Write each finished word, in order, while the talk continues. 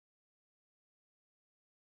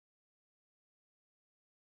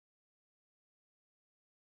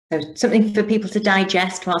So something for people to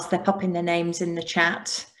digest whilst they're popping their names in the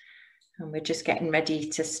chat. And we're just getting ready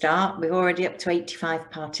to start. We're already up to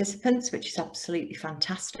 85 participants, which is absolutely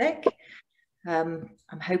fantastic. I'm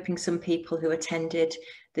hoping some people who attended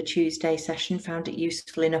the Tuesday session found it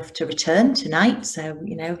useful enough to return tonight. So,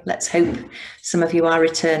 you know, let's hope some of you are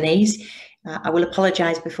returnees. I will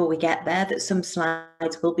apologise before we get there that some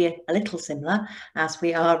slides will be a little similar, as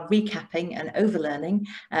we are recapping and overlearning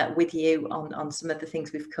with you on some of the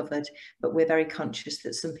things we've covered, but we're very conscious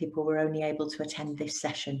that some people were only able to attend this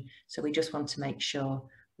session, so we just want to make sure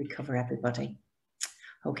we cover everybody.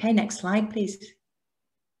 Okay, next slide, please.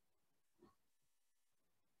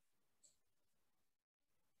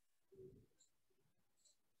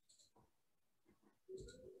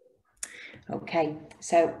 Okay,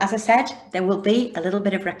 so as I said, there will be a little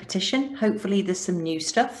bit of repetition. Hopefully there's some new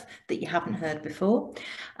stuff that you haven't heard before.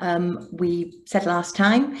 We said last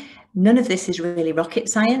time, none of this is really rocket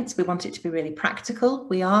science. We want it to be really practical.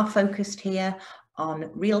 We are focused here on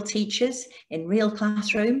real teachers in real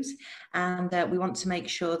classrooms, and we want to make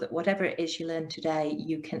sure that whatever it is you learn today,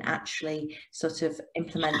 you can actually sort of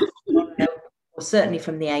implement, or certainly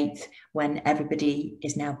from the 8th, when everybody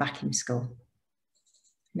is now back in school.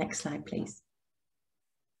 Next slide, please.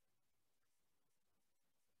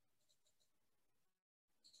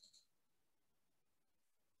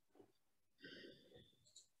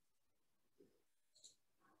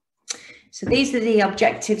 So these are the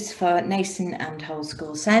objectives for nascent and whole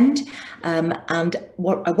school SEND, and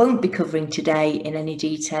what I won't be covering today in any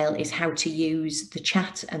detail is how to use the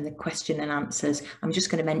chat and the question and answers. I'm just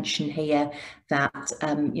going to mention here that,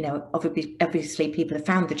 you know, obviously people have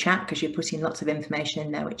found the chat because you're putting lots of information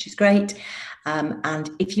in there, which is great. And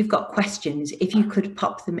if you've got questions, if you could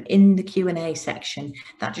pop them in the Q&A section,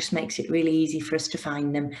 that just makes it really easy for us to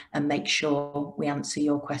find them and make sure we answer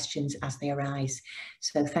your questions as they arise.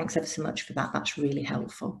 So thanks ever so much for that. That's really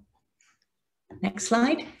helpful. Next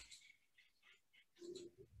slide.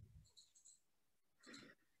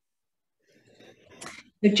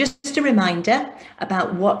 So just a reminder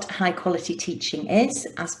about what high quality teaching is.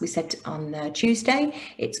 As we said on Tuesday,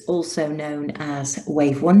 it's also known as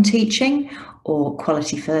Wave 1 teaching or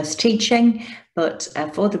quality first teaching. But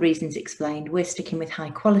for the reasons explained, we're sticking with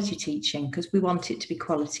high quality teaching because we want it to be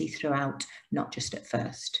quality throughout, not just at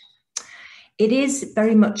first. It is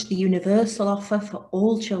very much the universal offer for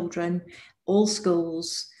all children, all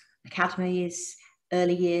schools, academies,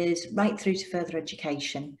 early years, right through to further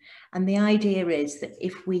education. And the idea is that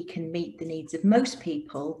if we can meet the needs of most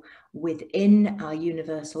people within our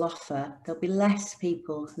universal offer, there'll be less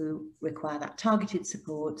people who require that targeted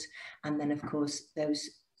support. And then, of course, those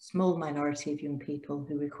small minority of young people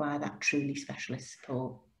who require that truly specialist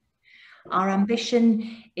support. Our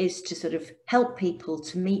ambition is to sort of help people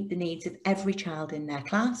to meet the needs of every child in their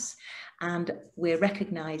class. And we're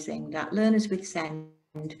recognising that learners with SEND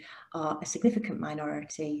are a significant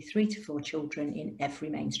minority, 3 to 4 children in every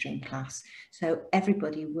mainstream class. So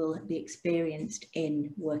everybody will be experienced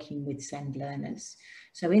in working with SEND learners.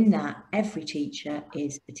 So in that, every teacher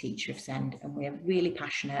is a teacher of SEND, and we're really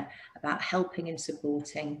passionate about helping and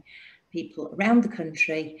supporting people around the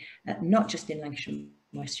country, not just in Lancashire and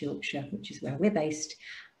West Yorkshire, which is where we're based,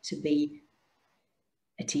 to be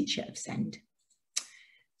a teacher of SEND.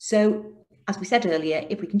 So, as we said earlier,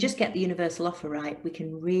 if we can just get the universal offer right, we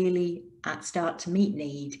can really start to meet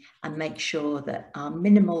need and make sure that our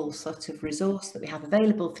minimal sort of resource that we have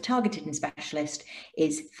available for targeted and specialist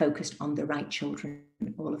is focused on the right children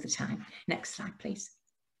all of the time. Next slide, please.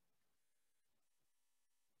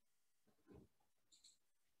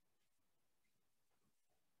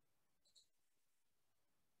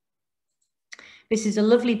 This is a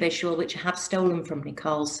lovely visual which I have stolen from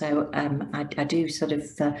Nicole, so I do sort of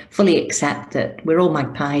fully accept that we're all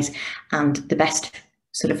magpies and the best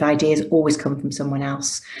sort of ideas always come from someone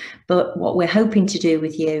else. But what we're hoping to do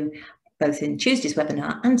with you, both in Tuesday's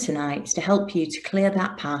webinar and tonight, is to help you to clear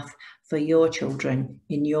that path for your children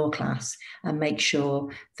in your class and make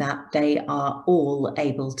sure that they are all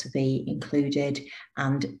able to be included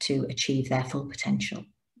and to achieve their full potential.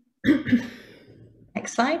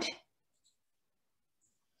 Next slide.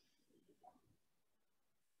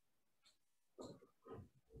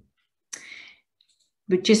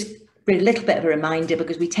 But just a little bit of a reminder,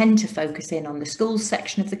 because we tend to focus in on the schools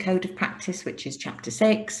section of the Code of Practice, which is chapter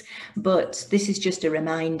 6, but this is just a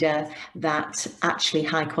reminder that actually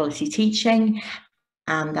high quality teaching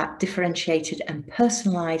And that differentiated and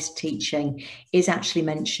personalised teaching is actually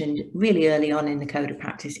mentioned really early on in the Code of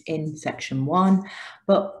Practice in section 1,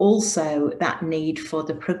 but also that need for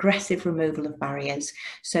the progressive removal of barriers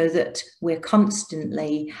so that we're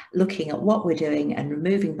constantly looking at what we're doing and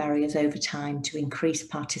removing barriers over time to increase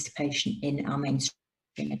participation in our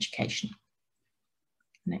mainstream education.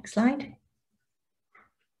 Next slide.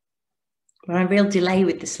 We're on a real delay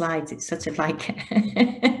with the slides. It's sort of like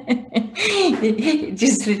it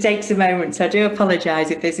just takes a moment. So I do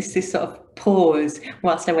apologise if there's this sort of pause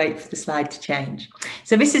whilst I wait for the slide to change.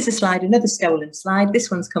 So this is a slide, another stolen slide. This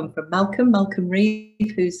one's come from Malcolm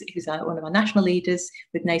Reeve, who's one of our national leaders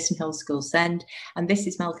with Nason Hill School Send. And this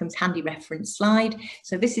is Malcolm's handy reference slide.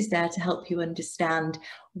 So this is there to help you understand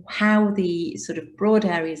how the sort of broad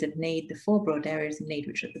areas of need, the 4 broad areas of need,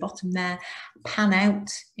 which are at the bottom there, pan out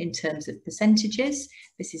in terms of percentages.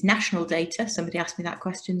 This is national data. Somebody asked me that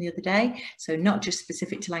question the other day. So not just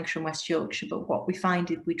specific to Lancashire and West Yorkshire, but what we find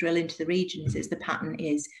if we drill into the regions is the pattern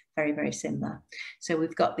is very, very similar. So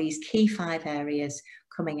we've got these key 5 areas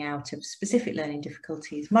coming out of specific learning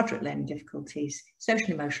difficulties, moderate learning difficulties,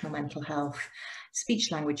 social emotional mental health, speech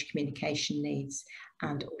language communication needs,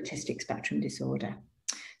 and autistic spectrum disorder.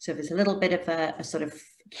 So there's a little bit of a sort of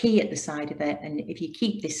key at the side of it. And if you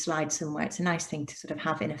keep this slide somewhere, it's a nice thing to sort of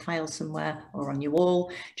have in a file somewhere or on your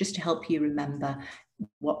wall, just to help you remember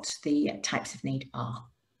what the types of need are.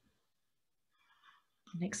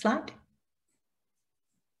 Next slide.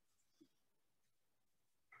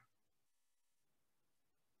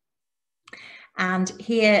 And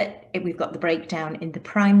here we've got the breakdown in the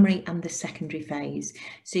primary and the secondary phase.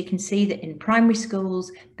 So you can see that in primary schools,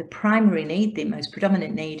 the primary need, the most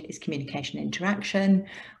predominant need, is communication and interaction,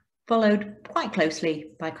 followed quite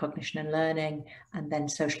closely by cognition and learning, and then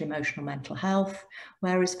social emotional mental health.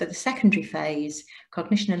 Whereas for the secondary phase,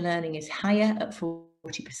 cognition and learning is higher at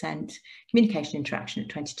 40%, communication interaction at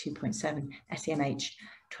 22.7%, SEMH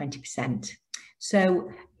 20%. So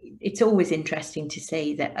it's always interesting to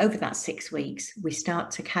see that over that 6 weeks, we start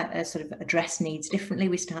to sort of address needs differently.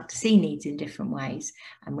 We start to see needs in different ways,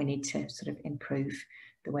 and we need to sort of improve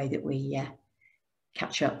the way that we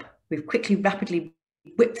catch up. We've rapidly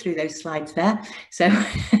whipped through those slides there. So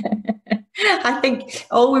I think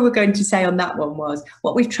all we were going to say on that one was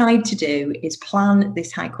what we've tried to do is plan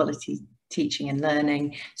this high quality teaching and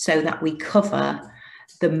learning so that we cover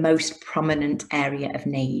the most prominent area of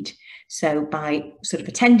need. So by sort of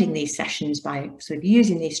attending these sessions, by sort of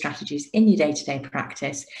using these strategies in your day-to-day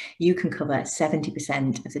practice, you can cover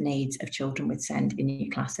 70% of the needs of children with SEND in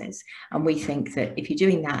your classes. And we think that if you're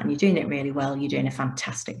doing that and you're doing it really well, you're doing a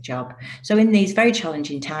fantastic job. So in these very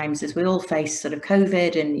challenging times, as we all face sort of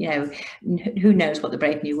COVID and, you know, who knows what the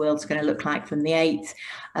brave new world's going to look like from the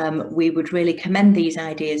 8th, we would really commend these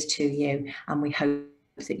ideas to you, and we hope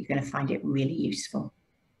that you're going to find it really useful.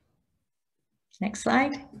 Next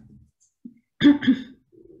slide.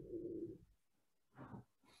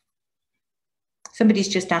 Somebody's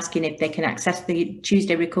just asking if they can access the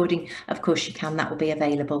Tuesday recording. Of course you can, that will be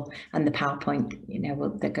available, and the PowerPoint, you know,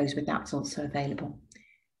 that goes with that is also available.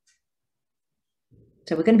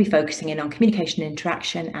 So we're going to be focusing in on communication and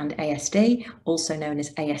interaction and ASD, also known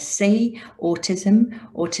as ASC,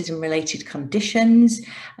 autism related conditions.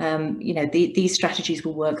 You know, these strategies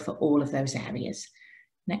will work for all of those areas.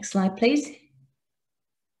 Next slide, please.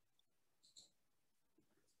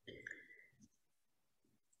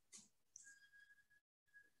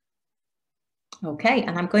 Okay,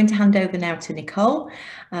 and I'm going to hand over now to Nicole,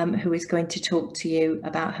 who is going to talk to you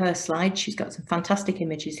about her slide. She's got some fantastic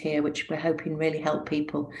images here, which we're hoping really help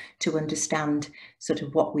people to understand sort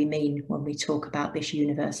of what we mean when we talk about this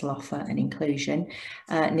universal offer and inclusion.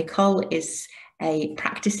 Nicole is a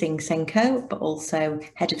practicing SENCO, but also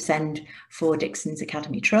head of SEND for Dixon's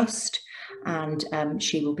Academy Trust. And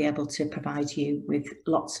she will be able to provide you with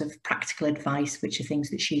lots of practical advice, which are things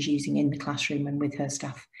that she's using in the classroom and with her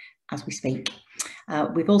staff as we speak.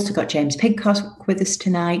 We've also got James Pigcock with us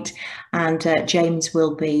tonight, and James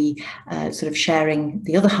will be sort of sharing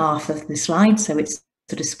the other half of the slide, so it's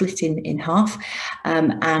sort of split in half.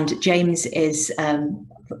 And James is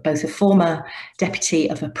both a former deputy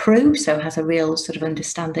of a PRU, so has a real sort of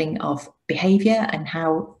understanding of behaviour and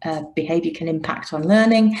how behaviour can impact on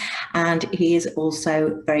learning, and he is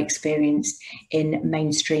also very experienced in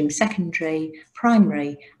mainstream secondary,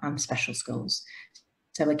 primary and special schools.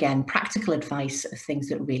 So again, practical advice of things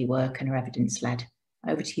that really work and are evidence-led.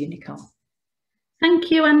 Over to you, Nicole.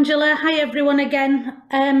 Thank you, Angela. Hi, everyone again.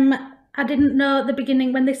 I didn't know at the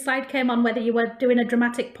beginning when this slide came on whether you were doing a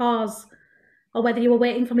dramatic pause or whether you were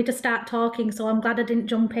waiting for me to start talking, so I'm glad I didn't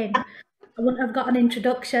jump in. I wouldn't have got an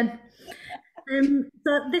introduction. So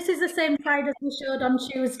this is the same slide as we showed on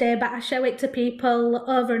Tuesday, but I show it to people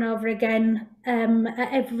over and over again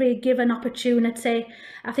at every given opportunity.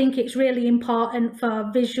 I think it's really important for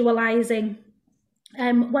visualising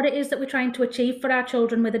what it is that we're trying to achieve for our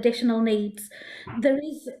children with additional needs. There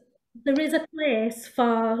is a place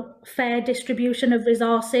for fair distribution of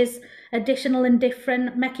resources, additional and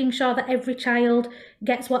different, making sure that every child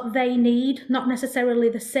gets what they need, not necessarily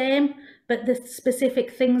the same, but the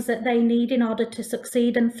specific things that they need in order to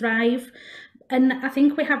succeed and thrive. And I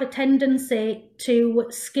think we have a tendency to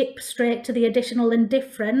skip straight to the additional and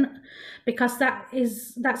different, because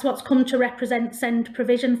that's what's come to represent SEND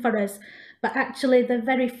provision for us. But actually the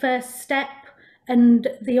very first step and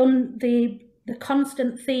the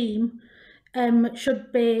constant theme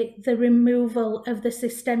should be the removal of the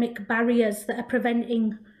systemic barriers that are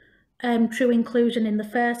preventing true inclusion in the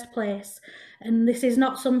first place. And this is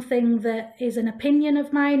not something that is an opinion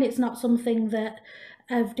of mine, it's not something that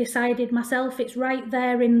I've decided myself, it's right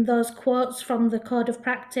there in those quotes from the Code of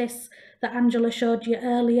Practice that Angela showed you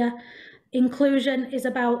earlier. Inclusion is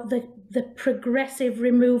about the progressive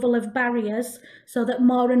removal of barriers so that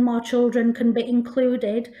more and more children can be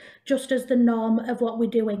included, just as the norm of what we're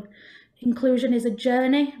doing. Inclusion is a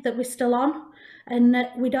journey that we're still on, and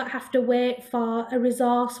we don't have to wait for a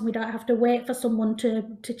resource, we don't have to wait for someone to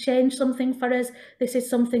change something for us. This is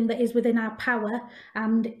something that is within our power,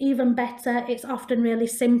 and even better, it's often really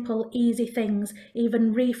simple, easy things,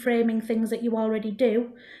 even reframing things that you already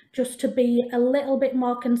do, just to be a little bit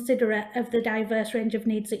more considerate of the diverse range of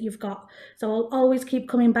needs that you've got. So I'll always keep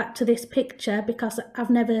coming back to this picture because I've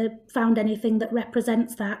never found anything that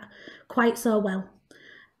represents that quite so well.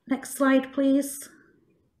 Next slide, please.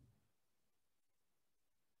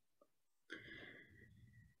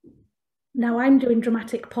 Now I'm doing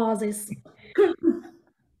dramatic pauses.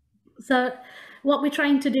 So what we're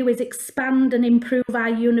trying to do is expand and improve our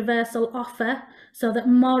universal offer so that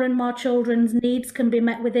more and more children's needs can be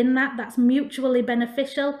met within that. That's mutually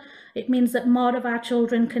beneficial. It means that more of our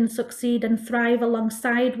children can succeed and thrive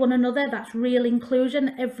alongside one another. That's real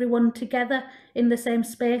inclusion, everyone together in the same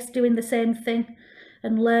space, doing the same thing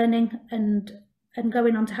and learning and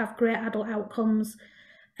going on to have great adult outcomes.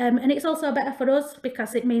 And it's also better for us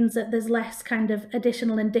because it means that there's less kind of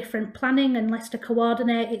additional and different planning and less to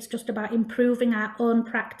coordinate. It's just about improving our own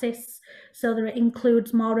practice so that it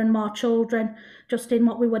includes more and more children just in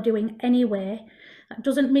what we were doing anyway. That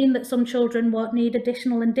doesn't mean that some children won't need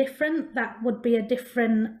additional and different. That would be a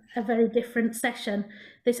very different session.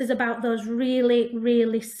 This is about those really,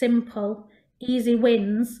 really simple, easy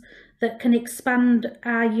wins that can expand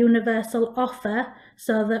our universal offer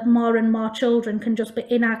so that more and more children can just be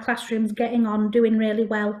in our classrooms getting on, doing really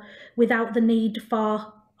well without the need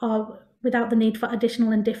for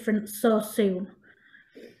additional and different so soon.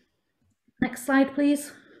 Next slide,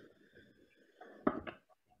 please.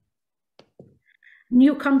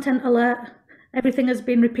 New content alert. Everything has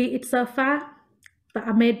been repeated so far, but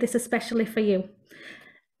I made this especially for you.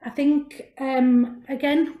 I think,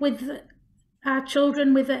 again, with our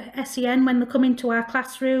children with SEN, when they come into our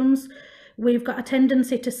classrooms, we've got a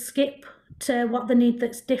tendency to skip to what they need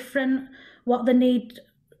that's different, what they need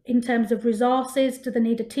in terms of resources. Do they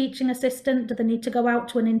need a teaching assistant? Do they need to go out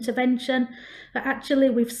to an intervention? But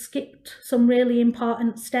actually, we've skipped some really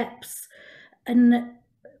important steps, and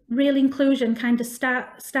real inclusion kind of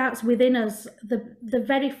starts within us. The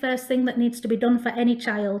very first thing that needs to be done for any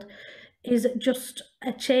child is just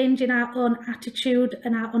a change in our own attitude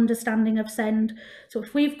and our understanding of SEND. So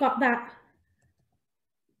if we've got that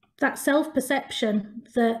self-perception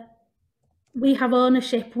that we have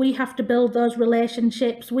ownership, we have to build those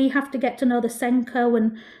relationships, we have to get to know the SENCO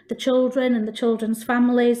and the children and the children's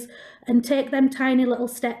families and take them tiny little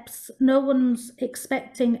steps. No one's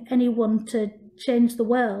expecting anyone to change the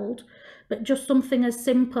world, but just something as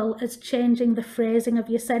simple as changing the phrasing of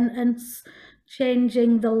your sentence,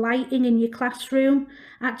 changing the lighting in your classroom.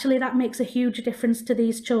 Actually, that makes a huge difference to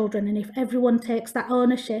these children. And if everyone takes that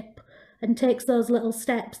ownership and takes those little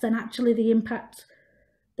steps, then actually the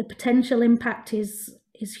potential impact is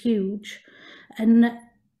huge. And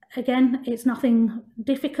again, it's nothing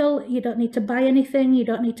difficult. You don't need to buy anything. You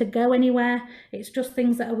don't need to go anywhere. It's just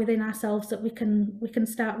things that are within ourselves that we can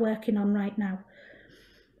start working on right now.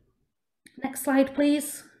 Next slide,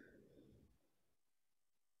 please.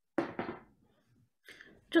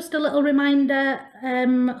 Just a little reminder,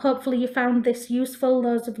 hopefully you found this useful,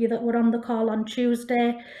 those of you that were on the call on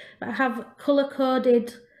Tuesday. I have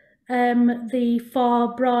colour-coded the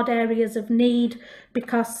 4 broad areas of need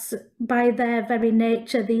because by their very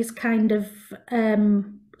nature, these kind of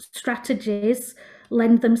strategies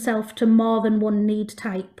lend themselves to more than one need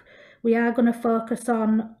type. We are going to focus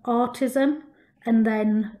on autism and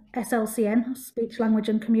then SLCN, speech, language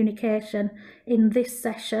and communication, in this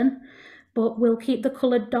session, but we'll keep the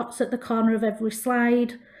coloured dots at the corner of every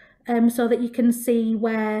slide so that you can see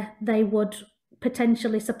where they would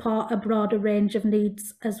potentially support a broader range of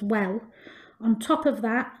needs as well. On top of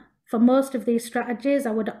that, for most of these strategies,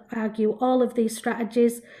 I would argue all of these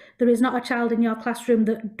strategies, there is not a child in your classroom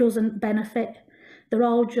that doesn't benefit. They're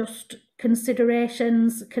all just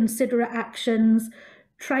considerations, considerate actions,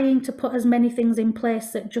 trying to put as many things in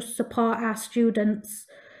place that just support our students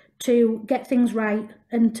to get things right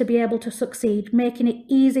and to be able to succeed, making it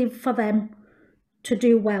easy for them to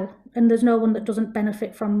do well. And there's no one that doesn't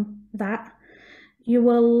benefit from that. You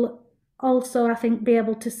will also, I think, be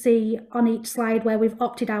able to see on each slide where we've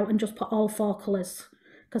opted out and just put all 4 colours,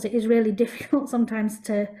 because it is really difficult sometimes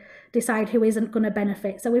to decide who isn't going to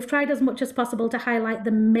benefit. So we've tried as much as possible to highlight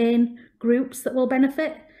the main groups that will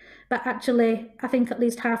benefit, but actually I think at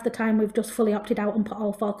least half the time we've just fully opted out and put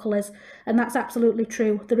all 4 colours, and that's absolutely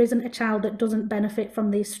true. There isn't a child that doesn't benefit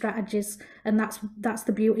from these strategies, and that's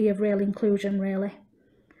the beauty of real inclusion, really.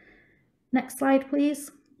 Next slide,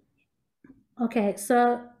 please. Okay,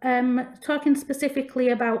 so talking specifically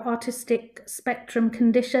about autistic spectrum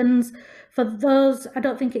conditions, for those, I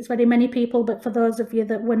don't think it's very many people, but for those of you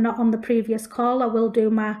that were not on the previous call, I will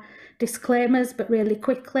do my disclaimers, but really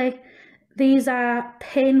quickly. These are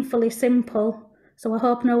painfully simple, so I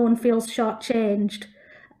hope no one feels shortchanged.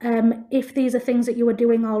 If these are things that you are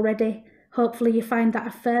doing already, hopefully you find that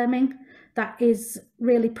affirming. That is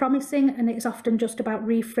really promising, and it's often just about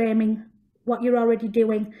reframing what you're already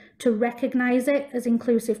doing to recognise it as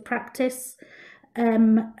inclusive practice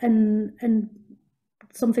and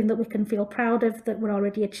something that we can feel proud of that we're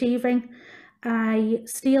already achieving. I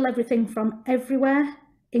steal everything from everywhere,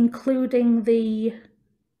 including the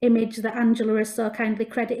image that Angela has so kindly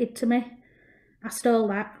credited to me. I stole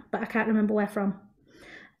that, but I can't remember where from.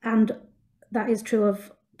 And that is true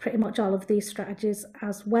of pretty much all of these strategies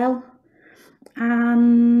as well.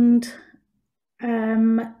 And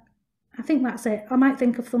I think that's it. I might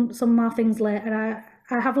think of some more things later.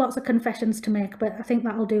 I have lots of confessions to make, but I think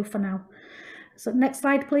that'll do for now. So next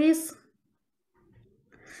slide, please.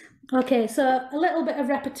 Okay, so a little bit of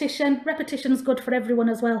repetition. Repetition's good for everyone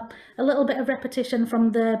as well. A little bit of repetition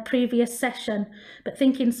from the previous session, but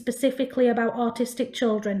thinking specifically about autistic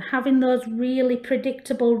children, having those really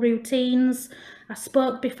predictable routines. I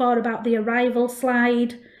spoke before about the arrival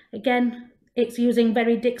slide. Again, it's using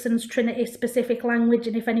very Dixon's Trinity specific language,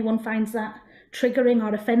 and if anyone finds that triggering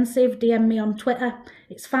or offensive, DM me on Twitter.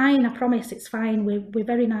 It's fine, I promise, it's fine. We're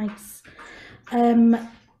very nice.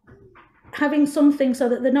 Having something so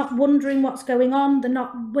that they're not wondering what's going on, they're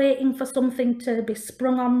not waiting for something to be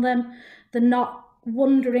sprung on them, they're not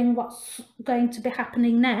wondering what's going to be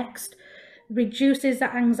happening next, reduces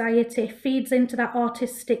that anxiety, feeds into that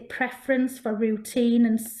autistic preference for routine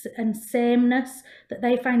and sameness that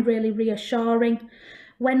they find really reassuring.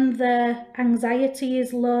 When the anxiety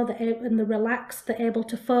is low and they're relaxed, they're able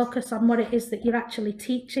to focus on what it is that you're actually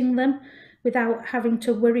teaching them without having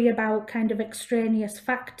to worry about kind of extraneous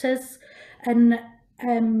factors, and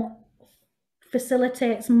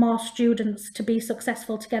facilitates more students to be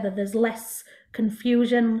successful together. There's less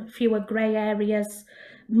confusion, fewer grey areas,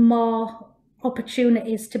 more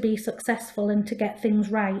opportunities to be successful and to get things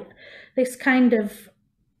right. This kind of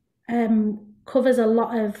covers a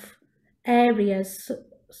lot of areas.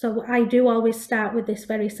 So I do always start with this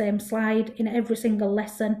very same slide in every single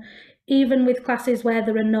lesson, even with classes where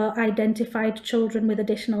there are no identified children with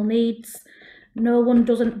additional needs. No one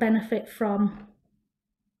doesn't benefit from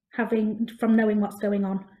knowing what's going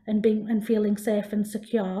on and feeling safe and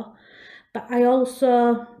secure. But I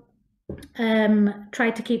also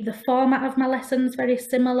try to keep the format of my lessons very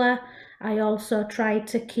similar. I also try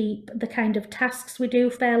to keep the kind of tasks we do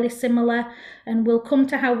fairly similar, and we'll come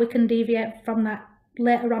to how we can deviate from that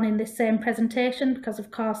later on in this same presentation, because of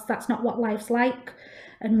course that's not what life's like,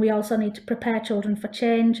 and we also need to prepare children for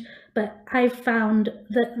change. But I've found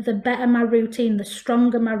that the better my routine, the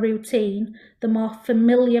stronger my routine, the more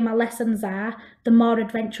familiar my lessons are, the more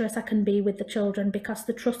adventurous I can be with the children, because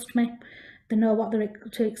they trust me. They know what they're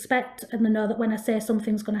to expect, and they know that when I say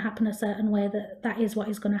something's going to happen a certain way, that is what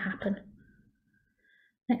is going to happen.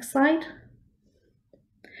 Next slide.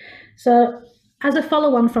 So as a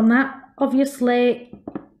follow-on from that, obviously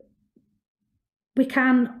we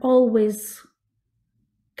can always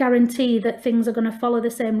guarantee that things are going to follow the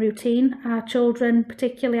same routine. Our children,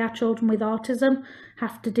 particularly our children with autism,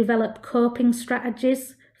 have to develop coping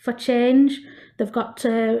strategies for change. They've got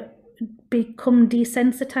to become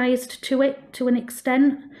desensitized to it to an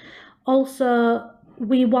extent. Also,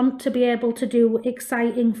 we want to be able to do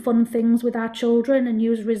exciting, fun things with our children and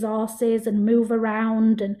use resources and move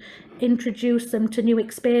around and introduce them to new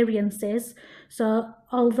experiences. So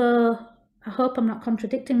although I hope I'm not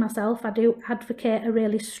contradicting myself, I do advocate a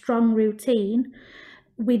really strong routine,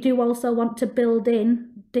 we do also want to build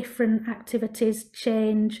in different activities,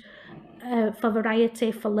 change, for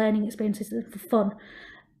variety, for learning experiences, and for fun.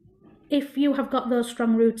 If you have got those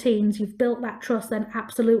strong routines, you've built that trust, then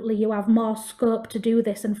absolutely you have more scope to do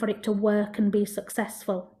this and for it to work and be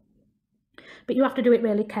successful. But you have to do it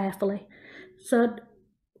really carefully. So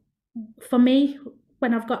for me,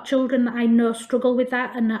 when I've got children that I know struggle with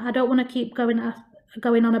that, and I don't want to keep going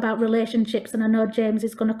on about relationships, and I know James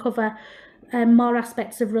is going to cover more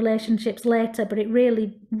aspects of relationships later, but it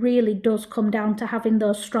really, really does come down to having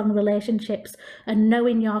those strong relationships and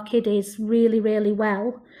knowing your kiddies really, really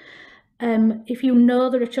well. If you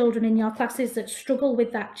know there are children in your classes that struggle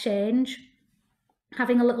with that change,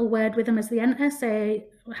 having a little word with them as they enter, say,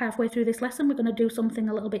 halfway through this lesson, we're going to do something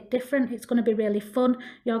a little bit different. It's going to be really fun.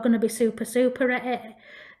 You're going to be super, super at it,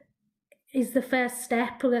 is the first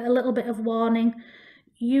step. A little bit of warning.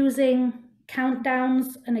 Using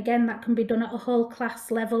countdowns, and again, that can be done at a whole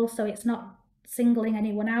class level, so it's not singling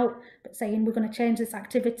anyone out, but saying we're going to change this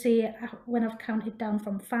activity when I've counted down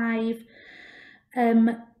from 5.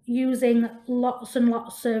 Using lots and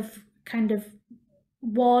lots of kind of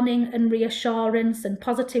warning and reassurance and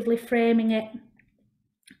positively framing it.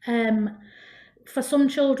 For some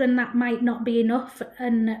children that might not be enough,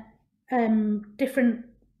 and different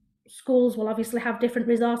schools will obviously have different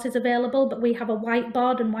resources available, but we have a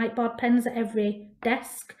whiteboard and whiteboard pens at every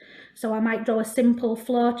desk. So I might draw a simple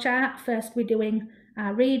flow chart. First we're doing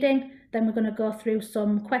our reading, then we're going to go through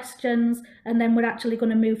some questions, and then we're actually going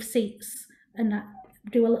to move seats and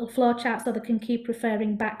do a little flow chart so they can keep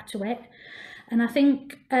referring back to it. And I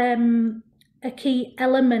think a key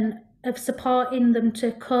element of supporting them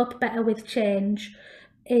to cope better with change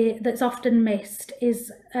that's often missed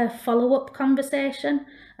is a follow-up conversation.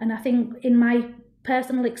 And I think in my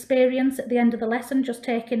personal experience at the end of the lesson, just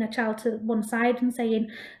taking a child to one side and saying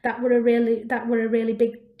that were a really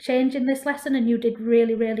big change in this lesson and you did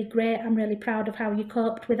really, really great. I'm really proud of how you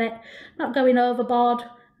coped with it. Not going overboard.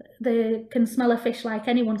 They can smell a fish like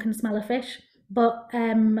anyone can smell a fish, but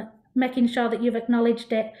making sure that you've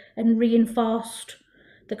acknowledged it and reinforced,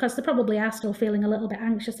 because they probably are still feeling a little bit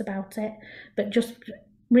anxious about it, but just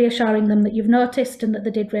reassuring them that you've noticed and that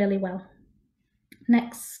they did really well.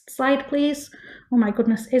 Next slide, please. Oh my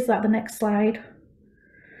goodness, is that the next slide?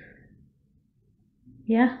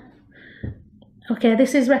 Yeah. Okay,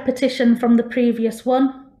 this is repetition from the previous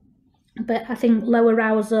one, but I think low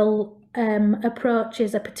arousal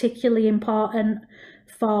approaches are particularly important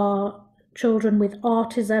for children with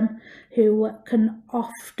autism, who can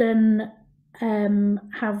often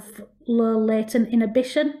have low latent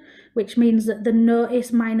inhibition, which means that they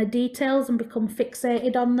notice minor details and become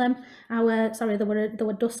fixated on them. Sorry, there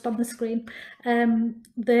were dust on the screen.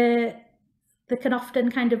 They can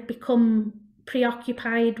often kind of become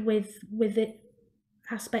preoccupied with it,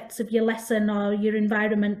 aspects of your lesson or your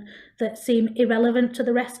environment that seem irrelevant to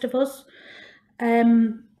the rest of us.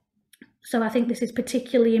 So I think this is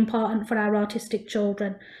particularly important for our autistic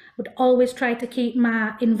children. I would always try to keep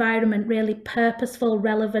my environment really purposeful,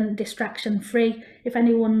 relevant, distraction-free. If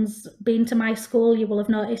anyone's been to my school, you will have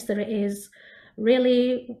noticed that it is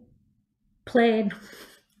really plain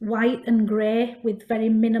white and grey with very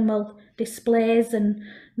minimal displays and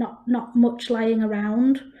not much lying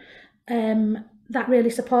around. That really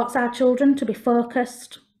supports our children to be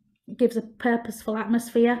focused, gives a purposeful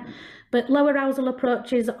atmosphere. But low arousal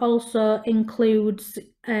approaches also includes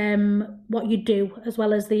what you do as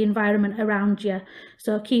well as the environment around you.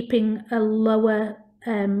 So keeping a lower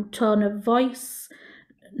tone of voice,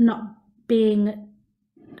 not being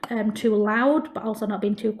too loud, but also not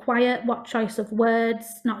being too quiet. What choice of words,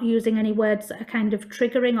 not using any words that are kind of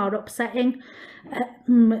triggering or upsetting.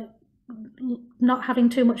 Not having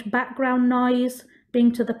too much background noise,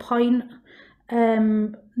 being to the point,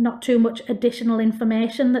 not too much additional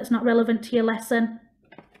information that's not relevant to your lesson.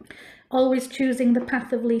 Always choosing the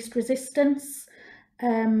path of least resistance,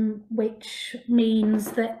 which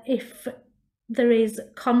means that if there is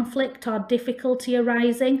conflict or difficulty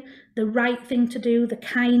arising, the right thing to do, the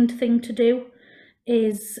kind thing to do,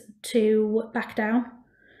 is to back down.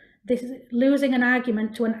 Losing an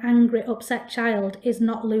argument to an angry, upset child is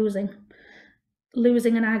not losing.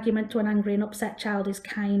 Losing an argument to an angry and upset child is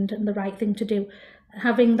kind and the right thing to do.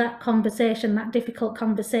 Having that conversation, that difficult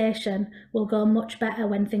conversation, will go much better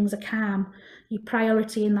when things are calm. Your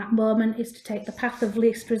priority in that moment is to take the path of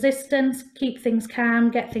least resistance, keep things calm,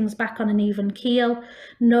 get things back on an even keel.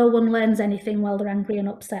 No one learns anything while they're angry and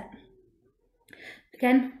upset.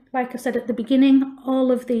 Again, like I said at the beginning,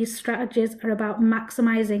 all of these strategies are about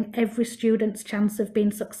maximising every student's chance of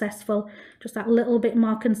being successful. Just that little bit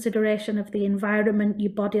more consideration of the environment,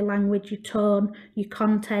 your body language, your tone, your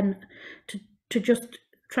content, to just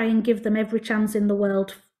try and give them every chance in the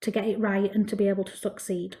world to get it right and to be able to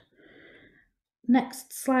succeed.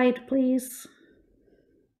 Next slide, please.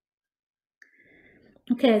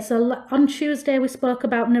 Okay, so on Tuesday we spoke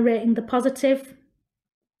about narrating the positive,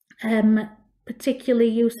 particularly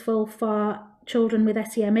useful for children with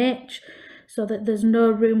SEMH, so that there's no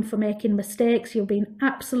room for making mistakes. You're being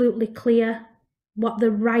absolutely clear what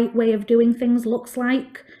the right way of doing things looks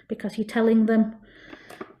like, because you're telling them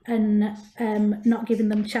and not giving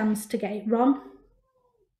them a chance to get it wrong.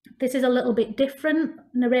 This is a little bit different,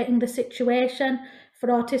 narrating the situation. For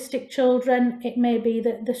autistic children, it may be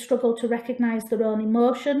that the struggle to recognise their own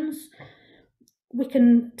emotions. We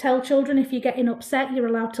can tell children, if you're getting upset, you're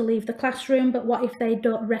allowed to leave the classroom, but what if they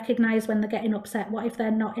don't recognise when they're getting upset? What if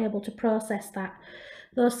they're not able to process that?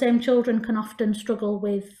 Those same children can often struggle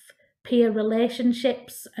with peer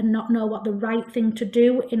relationships and not know what the right thing to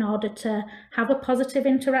do in order to have a positive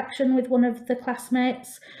interaction with one of the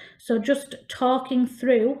classmates. So just talking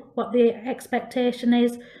through what the expectation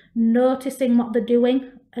is, noticing what they're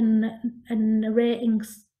doing, and narrating,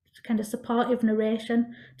 kind of supportive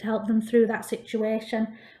narration to help them through that situation,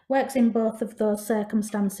 works in both of those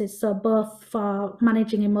circumstances. So both for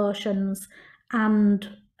managing emotions and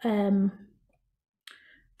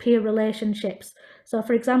peer relationships. So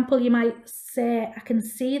for example, you might say, I can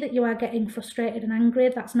see that you are getting frustrated and angry.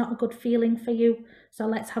 That's not a good feeling for you, so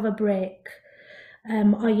let's have a break.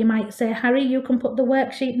 Or you might say, Harry, you can put the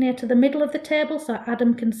worksheet near to the middle of the table so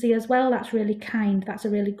Adam can see as well. That's really kind. That's a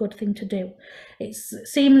really good thing to do. It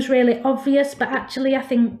seems really obvious, but actually I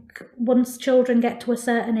think once children get to a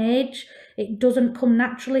certain age, it doesn't come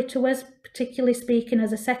naturally to us, particularly speaking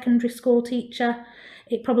as a secondary school teacher.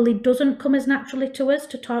 It probably doesn't come as naturally to us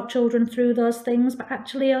to talk children through those things, but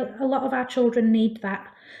actually a lot of our children need that.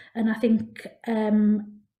 And I think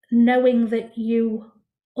knowing that you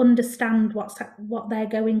understand what they're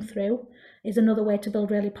going through is another way to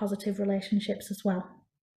build really positive relationships as well.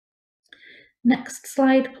 Next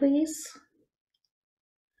slide, please.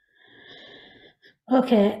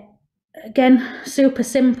 Okay, again, super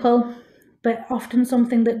simple, but often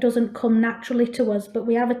something that doesn't come naturally to us, but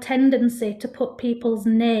we have a tendency to put people's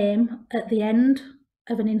name at the end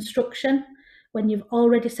of an instruction when you've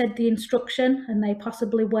already said the instruction and they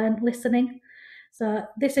possibly weren't listening. So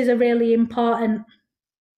this is a really important,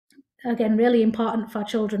 again, really important for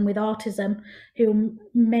children with autism who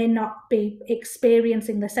may not be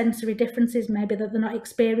experiencing the sensory differences, maybe that they're not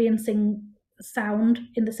experiencing sound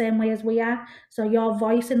in the same way as we are. So your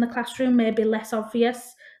voice in the classroom may be less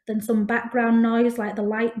obvious than some background noise like the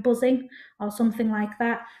light buzzing or something like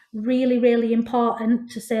that. Really, really important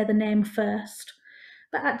to say the name first.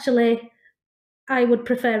 But actually, I would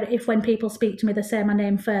prefer it if when people speak to me, they say my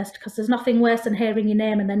name first, because there's nothing worse than hearing your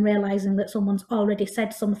name and then realising that someone's already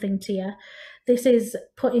said something to you. This is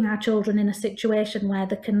putting our children in a situation where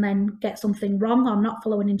they can then get something wrong or not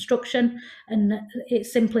follow an instruction, and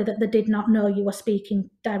it's simply that they did not know you were speaking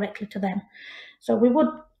directly to them. So we would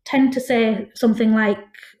tend to say something like,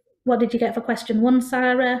 what did you get for question 1,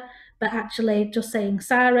 Sarah? But actually just saying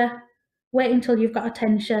Sarah, wait until you've got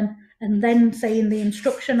attention, and then saying the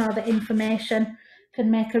instruction or the information can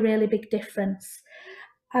make a really big difference.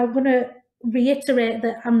 I'm going to reiterate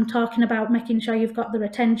that I'm talking about making sure you've got their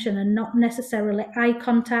attention and not necessarily eye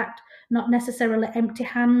contact, not necessarily empty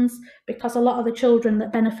hands, because a lot of the children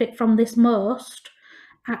that benefit from this most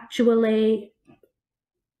actually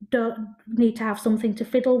don't need to have something to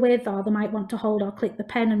fiddle with, or they might want to hold or click the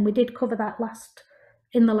pen, and we did cover that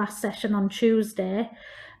in the last session on Tuesday.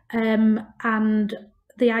 And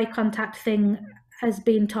the eye contact thing has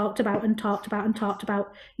been talked about and talked about and talked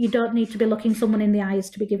about. You don't need to be looking someone in the eyes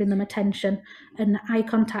to be giving them attention, and eye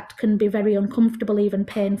contact can be very uncomfortable, even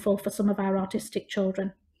painful for some of our autistic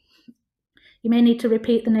children. You may need to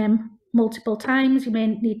repeat the name multiple times, you may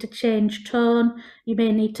need to change tone, you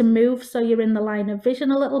may need to move so you're in the line of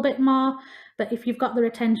vision a little bit more, but if you've got their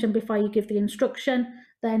attention before you give the instruction,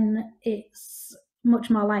 then it's much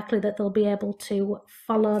more likely that they'll be able to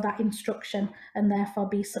follow that instruction and therefore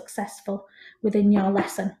be successful within your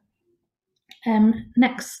lesson.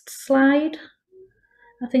 Next slide.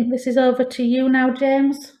 I think this is over to you now,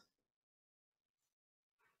 James.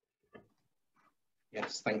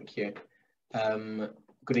 Yes, thank you.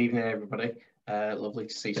 Good evening, everybody. Lovely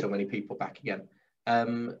to see so many people back again.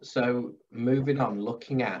 So moving on,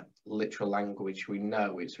 looking at literal language, we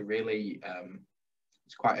know it's a really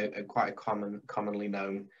it's quite a commonly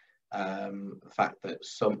known fact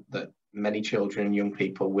that many children and young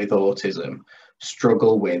people with autism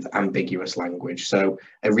struggle with ambiguous language. So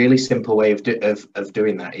a really simple way of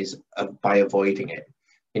doing that is by avoiding it.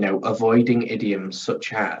 You know, avoiding idioms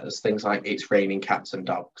such as things like "it's raining cats and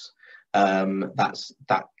dogs."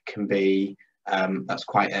 That can be that's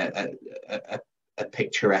quite a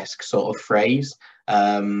picturesque sort of phrase.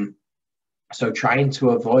 So trying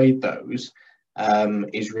to avoid those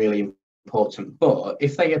is really important. But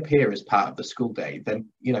if they appear as part of the school day, then,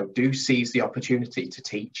 you know, do seize the opportunity to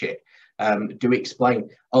teach it. Do explain,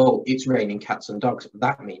 oh, it's raining cats and dogs.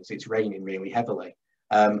 That means it's raining really heavily.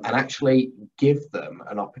 And actually give them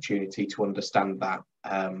an opportunity to understand that,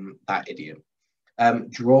 that idiom.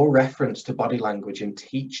 Draw reference to body language and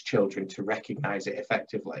teach children to recognize it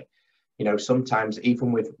effectively. You know, sometimes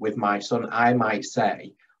even with my son, I might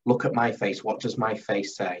say, look at my face, what does my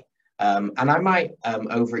face say? And I might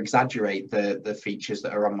over exaggerate the features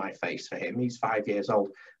that are on my face for him. He's 5 years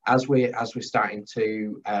old. As we're starting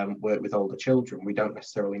to work with older children, we don't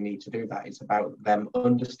necessarily need to do that. It's about them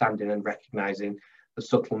understanding and recognizing the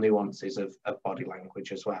subtle nuances of body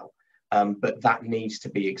language as well. But that needs to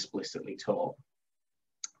be explicitly taught.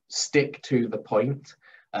 Stick to the point.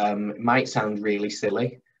 It might sound really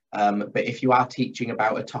silly, but if you are teaching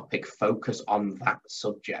about a topic, focus on that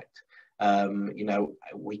subject. You know,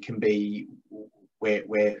 we're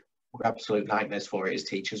absolute nightmares for it as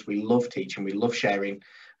teachers. We love teaching, we love sharing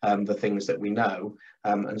the things that we know,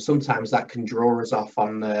 and sometimes that can draw us off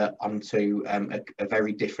onto a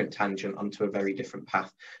very different tangent, onto a very different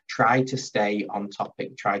path. Try to stay on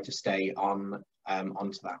topic, try to stay on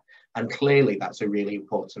onto that. And clearly that's a really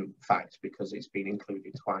important fact because it's been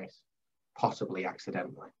included twice, possibly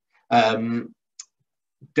accidentally.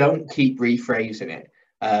 Don't keep rephrasing it.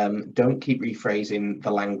 Don't keep rephrasing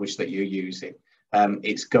the language that you're using.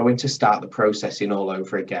 It's going to start the processing all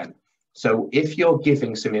over again. So if you're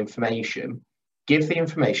giving some information, give the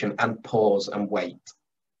information and pause and wait.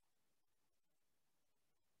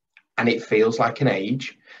 And it feels like an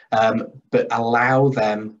age, but allow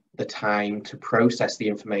them the time to process the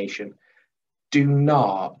information. Do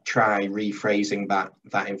not try rephrasing that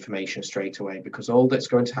information straight away, because all that's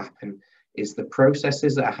going to happen is the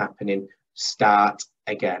processes that are happening start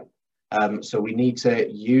again. So we need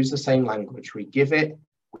to use the same language. We give it,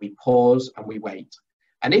 we pause, and we wait.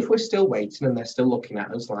 And if we're still waiting and they're still looking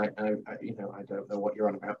at us like, you know, I don't know what you're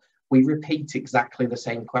on about, we repeat exactly the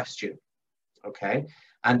same question, okay?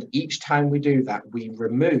 And each time we do that, we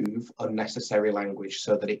remove unnecessary language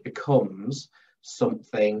so that it becomes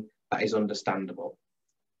something that is understandable.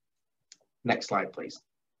 Next slide, please.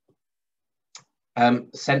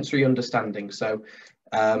 Sensory understanding. So,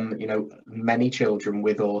 you know, many children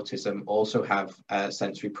with autism also have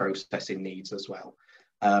sensory processing needs as well.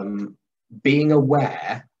 Being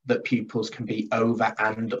aware that pupils can be over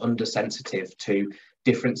and undersensitive to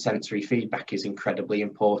different sensory feedback is incredibly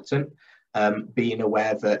important. Being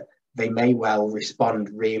aware that they may well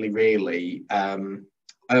respond really, they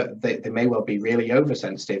may well be really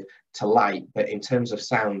oversensitive to light, but in terms of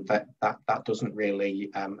sound, that doesn't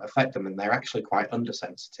really affect them, and they're actually quite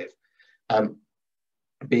undersensitive.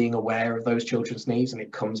 Being aware of those children's needs, and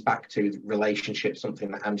it comes back to relationships,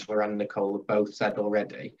 something that Angela and Nicole have both said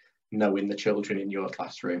already, knowing the children in your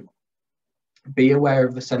classroom. Be aware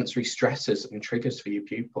of the sensory stressors and triggers for your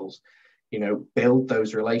pupils. You know, build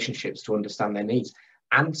those relationships to understand their needs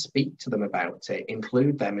and speak to them about it.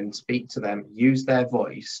 Include them and speak to them. Use their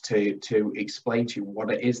voice to explain to you what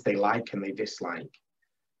it is they like and they dislike.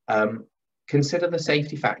 Consider the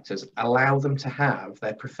safety factors. Allow them to have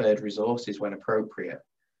their preferred resources when appropriate.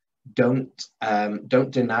 Don't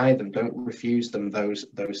deny them. Don't refuse them those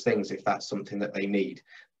things if that's something that they need,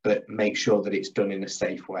 but make sure that it's done in a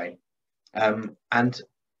safe way. And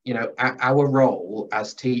you know, our role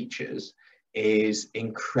as teachers is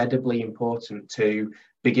incredibly important to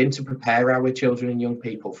begin to prepare our children and young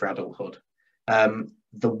people for adulthood.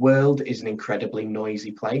 The world is an incredibly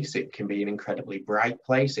noisy place. It can be an incredibly bright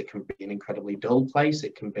place. It can be an incredibly dull place.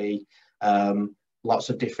 It can be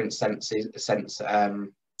lots of different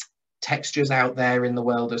textures out there in the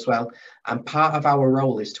world as well. And part of our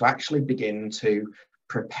role is to actually begin to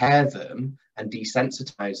prepare them and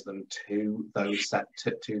desensitize them to those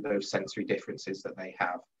sensory differences that they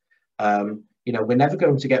have. You know, we're never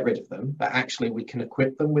going to get rid of them, but actually we can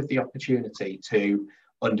equip them with the opportunity to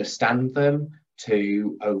understand them,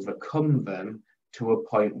 to overcome them to a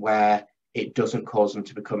point where it doesn't cause them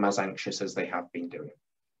to become as anxious as they have been doing.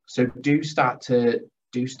 So do start to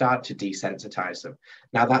desensitize them.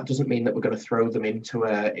 Now, that doesn't mean that we're going to throw them into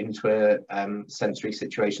a sensory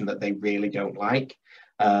situation that they really don't like.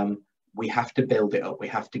 We have to build it up. We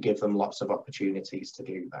have to give them lots of opportunities to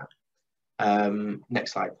do that.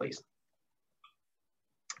 Next slide, please.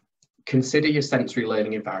 Consider your sensory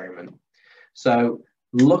learning environment. So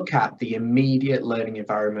look at the immediate learning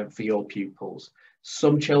environment for your pupils.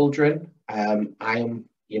 Some children, I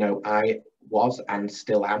was and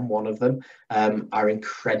still am one of them, are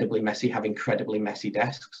incredibly messy, have incredibly messy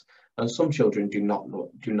desks, and some children do not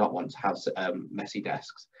want to have messy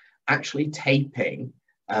desks. Actually taping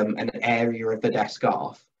an area of the desk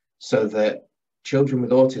off so that children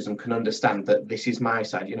with autism can understand that this is my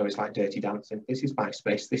side. You know, it's like Dirty Dancing. This is my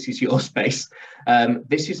space, this is your space.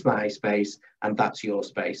 This is my space and that's your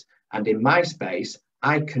space. And in my space,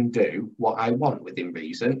 I can do what I want within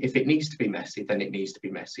reason. If it needs to be messy, then it needs to be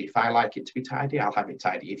messy. If I like it to be tidy, I'll have it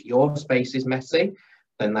tidy. If your space is messy,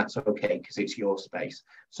 then that's okay because it's your space.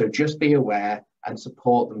 So just be aware and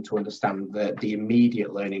support them to understand the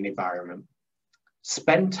immediate learning environment.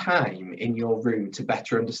 Spend time in your room to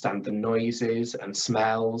better understand the noises and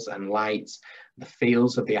smells and lights, the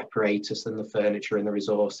feels of the apparatus and the furniture and the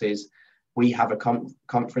resources. We have a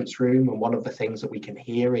conference room, and one of the things that we can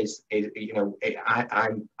hear is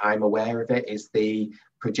I'm aware of it, is the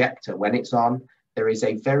projector. When it's on, there is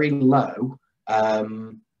a very low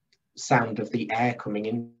sound of the air coming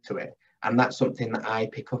into it, and that's something that I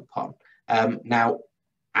pick up on. Now,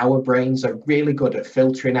 our brains are really good at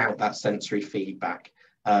filtering out that sensory feedback,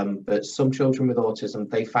 but some children with autism,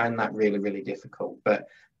 they find that really, really difficult. But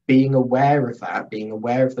being aware of that, being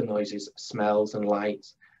aware of the noises, smells and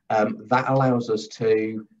lights, that allows us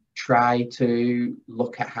to try to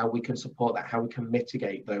look at how we can support that, how we can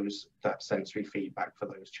mitigate that sensory feedback for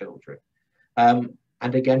those children.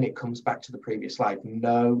 And again, it comes back to the previous slide.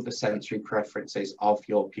 Know the sensory preferences of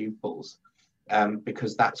your pupils,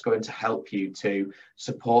 because that's going to help you to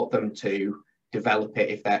support them to develop it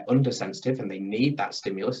if they're undersensitive and they need that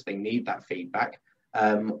stimulus, they need that feedback,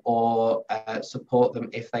 or support them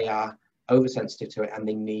if they are oversensitive to it and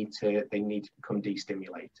they need to become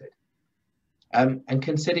destimulated. And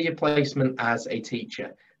consider your placement as a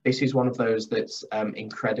teacher. This is one of those that's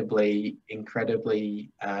incredibly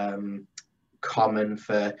common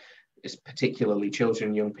for particularly children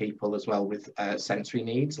and young people as well with sensory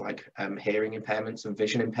needs like hearing impairments and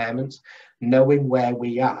vision impairments. Knowing where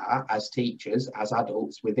we are as teachers, as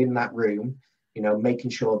adults within that room, you know,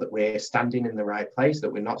 making sure that we're standing in the right place,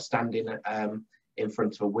 that we're not standing in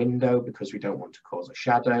front of a window because we don't want to cause a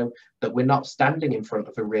shadow, that we're not standing in front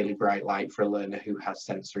of a really bright light for a learner who has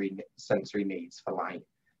sensory needs for light.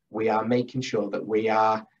 We are making sure that we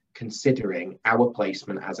are considering our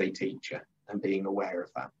placement as a teacher and being aware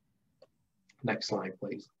of that. Next slide,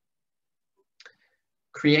 please.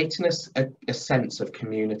 Creating a sense of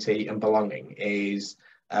community and belonging is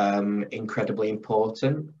incredibly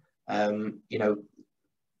important. You know,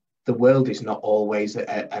 the world is not always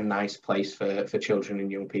a nice place for children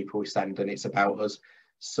and young people we send, and it's about us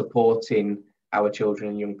supporting our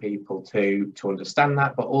children and young people to understand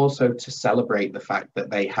that, but also to celebrate the fact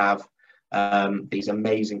that they have these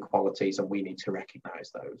amazing qualities and we need to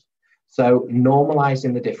recognise those. So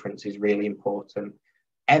normalising the difference is really important.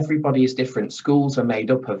 Everybody is different. Schools are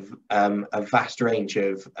made up of a vast range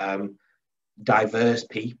of diverse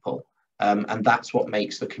people. And that's what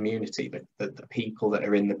makes the community, the people that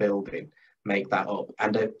are in the building make that up.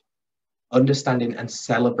 And understanding and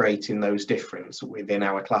celebrating those differences within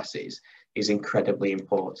our classes is incredibly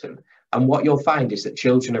important. And what you'll find is that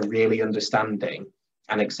children are really understanding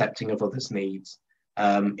and accepting of others' needs.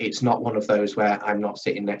 It's not one of those where I'm not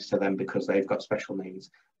sitting next to them because they've got special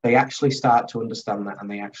needs. They actually start to understand that, and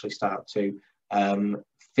they actually start to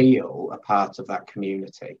feel a part of that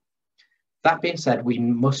community. That being said, we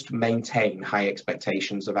must maintain high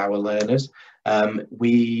expectations of our learners.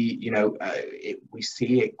 We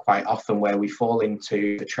see it quite often where we fall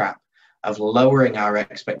into the trap of lowering our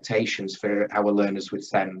expectations for our learners with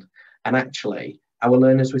SEND. And actually, our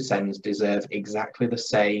learners with SEND deserve exactly the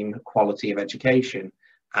same quality of education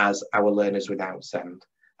as our learners without SEND.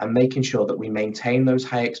 And making sure that we maintain those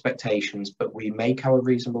high expectations, but we make our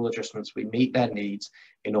reasonable adjustments, we meet their needs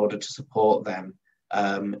in order to support them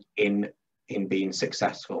in being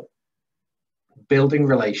successful. Building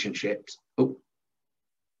relationships. Oh,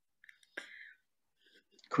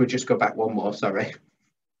 could we just go back one more? Sorry.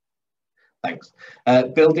 Thanks.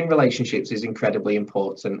 Building relationships is incredibly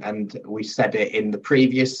important, and we said it in the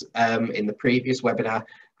previous webinar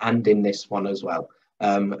and in this one as well.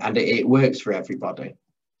 And it works for everybody.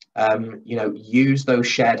 You know, use those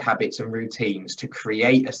shared habits and routines to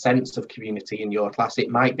create a sense of community in your class. It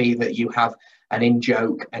might be that you have an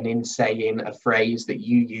in-joke, an in-saying, a phrase that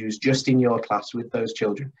you use just in your class with those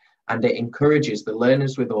children, and it encourages the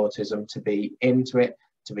learners with autism to be into it,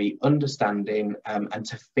 to be understanding, and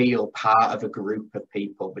to feel part of a group of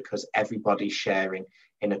people because everybody's sharing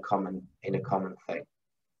in a common thing.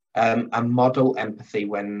 And model empathy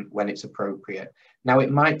when it's appropriate. Now,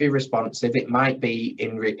 it might be responsive, it might be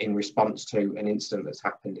in response to an incident that's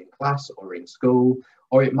happened in class or in school,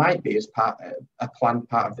 or it might be as a planned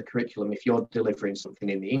part of the curriculum. If you're delivering something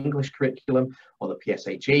in the English curriculum or the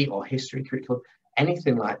PSHE or history curriculum,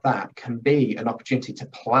 anything like that can be an opportunity to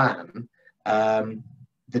plan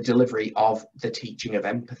the delivery of the teaching of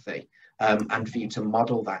empathy, and for you to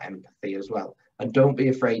model that empathy as well. And don't be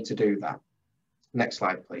afraid to do that. Next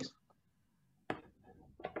slide, please.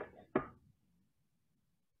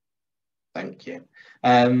 Thank you.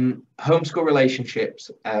 Homeschool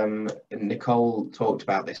relationships. Nicole talked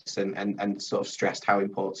about this and sort of stressed how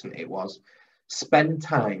important it was. Spend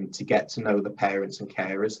time to get to know the parents and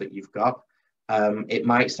carers that you've got. It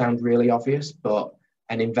might sound really obvious, but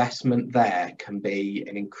an investment there can be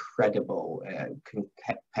an incredible, can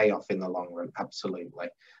pay off in the long run, absolutely.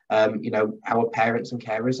 You know, our parents and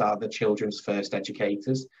carers are the children's first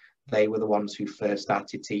educators. They were the ones who first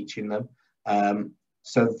started teaching them.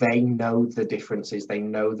 So they know the differences, they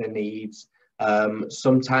know the needs.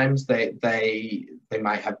 Sometimes they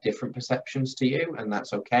might have different perceptions to you, and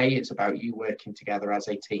that's okay. It's about you working together as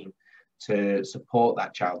a team to support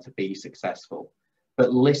that child to be successful.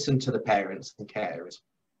 But listen to the parents and carers.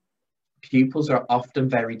 Pupils are often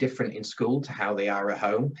very different in school to how they are at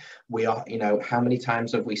home. We are, you know, how many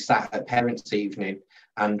times have we sat at parents' evening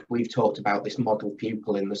and we've talked about this model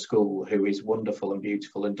pupil in the school who is wonderful and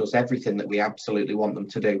beautiful and does everything that we absolutely want them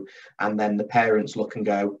to do. And then the parents look and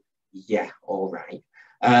go, yeah, all right.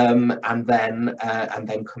 And then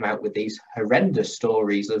come out with these horrendous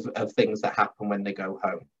stories of things that happen when they go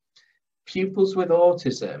home. Pupils with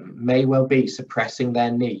autism may well be suppressing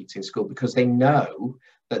their needs in school because they know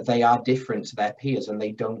that they are different to their peers and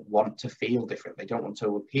they don't want to feel different. They don't want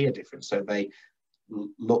to appear different, so they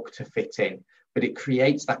look to fit in. But it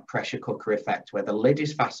creates that pressure cooker effect where the lid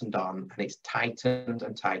is fastened on and it's tightened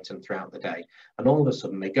and tightened throughout the day. And all of a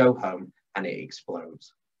sudden they go home and it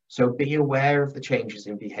explodes. So be aware of the changes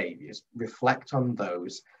in behaviours, reflect on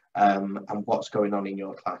those and what's going on in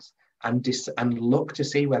your class. And look to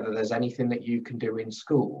see whether there's anything that you can do in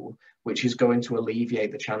school which is going to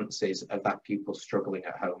alleviate the chances of that pupil struggling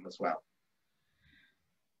at home as well.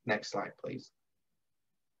 Next slide, please.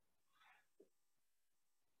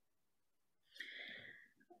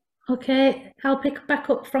 Okay, I'll pick back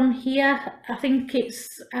up from here. I think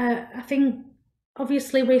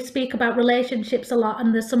obviously we speak about relationships a lot,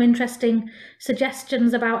 and there's some interesting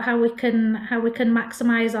suggestions about how we can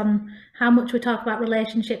maximize on how much we talk about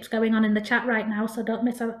relationships going on in the chat right now, so don't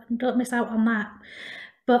miss out on that.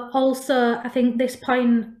 But also I think this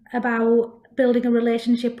point about building a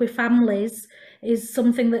relationship with families is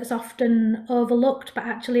something that's often overlooked but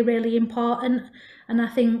actually really important. And I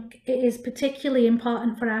think it is particularly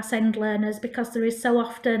important for our SEND learners because there is so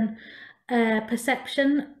often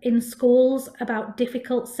perception in schools about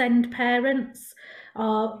difficult SEND parents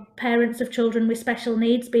or parents of children with special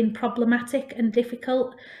needs being problematic and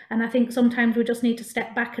difficult. And I think sometimes we just need to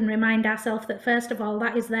step back and remind ourselves that first of all,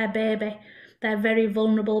 that is their baby, their very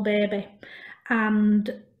vulnerable baby.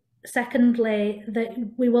 And secondly, that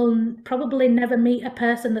we will probably never meet a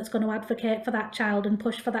person that's going to advocate for that child and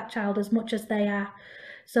push for that child as much as they are.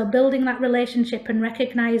 So building that relationship and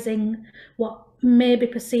recognising what may be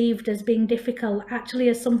perceived as being difficult actually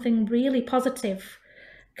as something really positive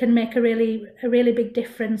can make a really big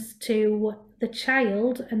difference to the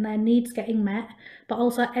child and their needs getting met, but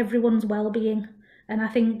also everyone's well-being. And I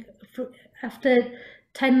think after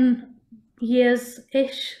 10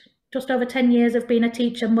 years-ish, just over 10 years of being a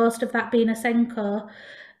teacher, most of that being a SENCO,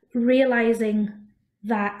 realising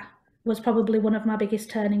that was probably one of my biggest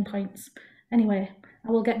turning points. Anyway,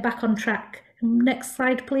 I will get back on track. Next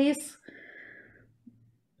slide, please.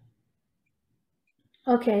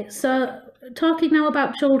 Okay, so talking now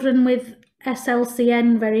about children with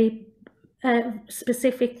SLCN very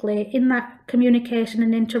specifically, in that communication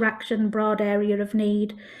and interaction broad area of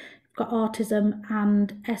need, we've got autism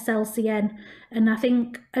and SLCN, and I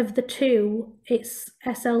think of the two, it's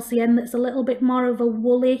SLCN that's a little bit more of a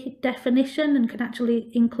woolly definition and can actually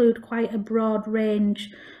include quite a broad range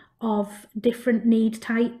of different need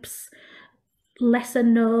types, lesser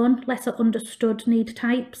known, lesser understood need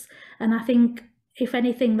types. And I think if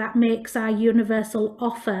anything, that makes our universal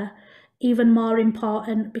offer even more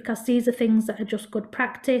important, because these are things that are just good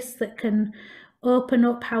practice that can open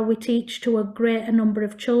up how we teach to a greater number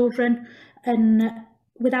of children, and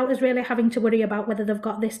without us really having to worry about whether they've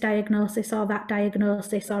got this diagnosis or that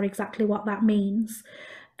diagnosis or exactly what that means.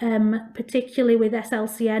 Particularly with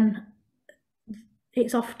SLCN,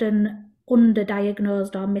 it's often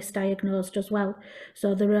underdiagnosed or misdiagnosed as well.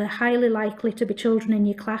 So there are highly likely to be children in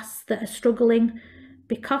your class that are struggling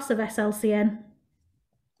because of SLCN,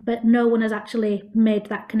 but no one has actually made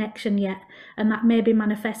that connection yet. And that may be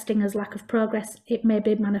manifesting as lack of progress. It may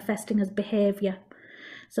be manifesting as behaviour.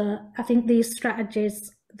 So I think these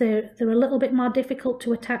strategies, they're a little bit more difficult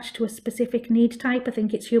to attach to a specific need type. I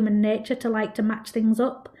think it's human nature to like to match things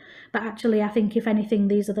up. But actually, I think if anything,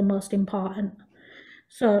 these are the most important.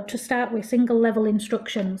 So to start with, single level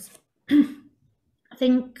instructions. I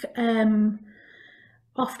think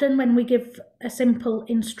often when we give a simple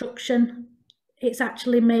instruction, it's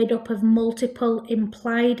actually made up of multiple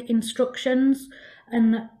implied instructions,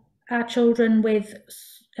 and our children with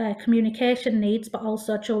communication needs, but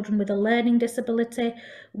also children with a learning disability,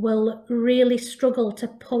 will really struggle to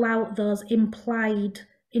pull out those implied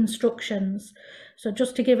instructions. So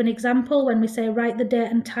just to give an example, when we say write the date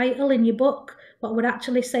and title in your book, what we're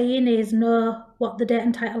actually saying is know what the date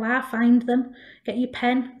and title are, find them, get your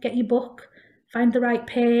pen, get your book, find the right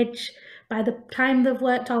page. By the time they've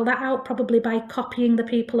worked all that out, probably by copying the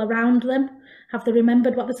people around them, have they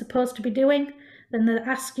remembered what they're supposed to be doing? Then they're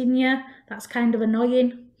asking you, that's kind of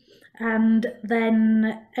annoying. And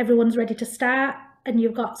then everyone's ready to start, and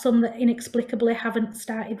you've got some that inexplicably haven't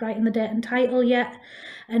started writing the date and title yet.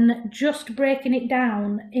 And just breaking it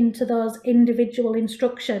down into those individual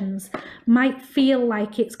instructions might feel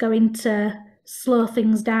like it's going to slow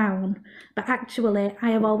things down, but actually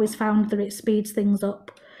I have always found that it speeds things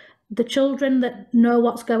up. The children that know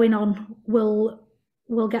what's going on will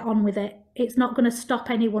get on with it. It's not going to stop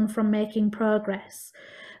anyone from making progress.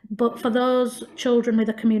 But for those children with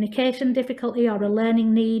a communication difficulty or a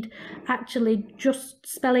learning need, actually just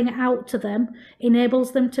spelling it out to them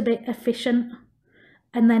enables them to be efficient,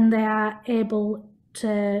 and then they are able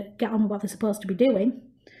to get on with what they're supposed to be doing,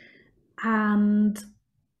 and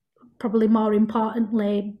probably more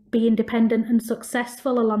importantly, be independent and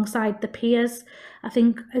successful alongside the peers. I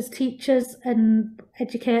think as teachers and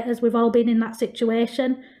educators, we've all been in that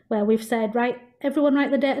situation where we've said, right, everyone write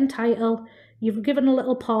the date and title. You've given a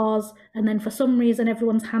little pause, and then for some reason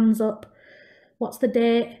everyone's hands up. What's the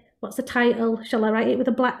date? What's the title? Shall I write it with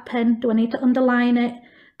a black pen? Do I need to underline it?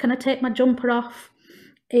 Can I take my jumper off?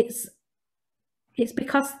 It's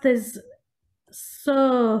because there's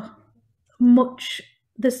so much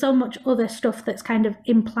other stuff that's kind of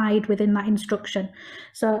implied within that instruction.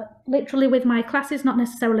 So literally with my classes, not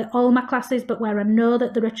necessarily all my classes, but where I know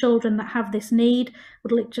that there are children that have this need,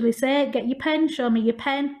 would literally say, get your pen, show me your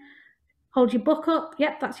pen, hold your book up,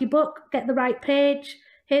 yep, that's your book, get the right page,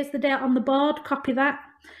 here's the date on the board, copy that.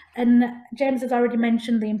 And James has already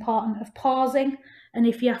mentioned the importance of pausing, and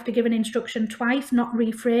if you have to give an instruction twice, not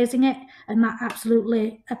rephrasing it, and that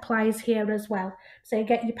absolutely applies here as well. So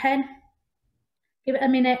get your pen, give it a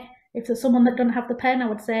minute. If there's someone that doesn't have the pen, I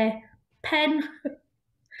would say, pen,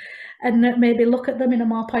 and maybe look at them in a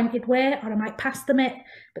more pointed way, or I might pass them it.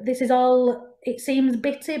 But this is all, it seems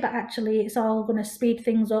bitty, but actually it's all going to speed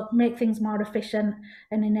things up, make things more efficient,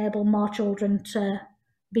 and enable more children to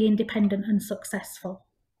be independent and successful.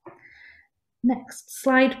 Next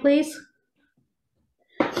slide, please.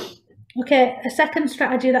 Okay, a second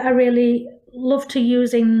strategy that I really love to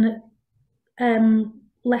use in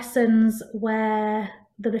lessons where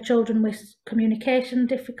there are children with communication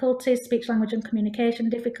difficulties, speech, language and communication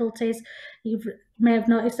difficulties. You may have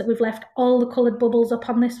noticed that we've left all the coloured bubbles up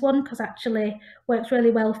on this one, because actually works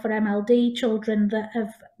really well for MLD, children that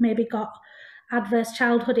have maybe got adverse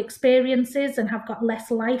childhood experiences and have got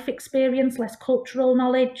less life experience, less cultural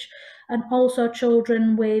knowledge, and also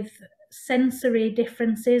children with sensory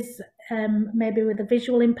differences, maybe with a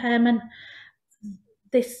visual impairment.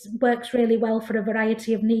 This works really well for a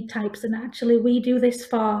variety of need types, and actually we do this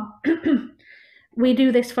for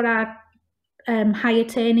our high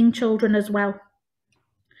attaining children as well.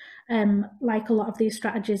 Like a lot of these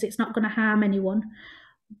strategies, it's not going to harm anyone.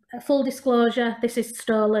 Full disclosure, this is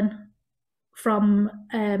stolen from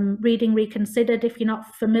Reading Reconsidered. If you're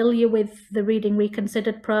not familiar with the Reading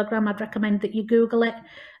Reconsidered programme, I'd recommend that you Google it.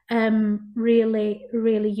 Really,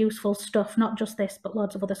 really useful stuff, not just this, but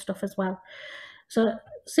loads of other stuff as well. So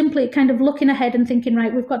simply kind of looking ahead and thinking,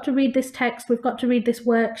 right, we've got to read this text, we've got to read this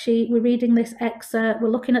worksheet, we're reading this excerpt, we're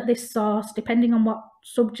looking at this source, depending on what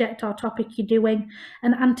subject or topic you're doing,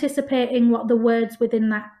 and anticipating what the words within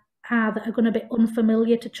that that are going to be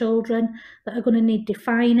unfamiliar to children, that are going to need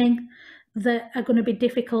defining, that are going to be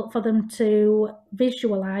difficult for them to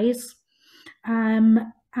visualise, and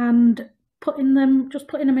putting them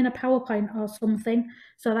in a PowerPoint or something,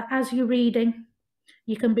 so that as you're reading,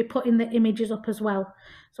 you can be putting the images up as well.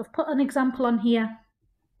 So I've put an example on here.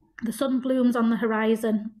 The sun blooms on the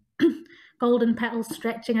horizon, golden petals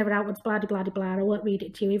stretching ever outwards, blah, blah, blah, blah. I won't read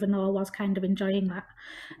it to you, even though I was kind of enjoying that.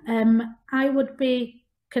 I would be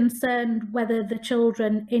concerned whether the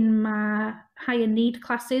children in my higher need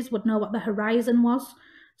classes would know what the horizon was.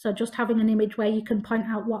 So just having an image where you can point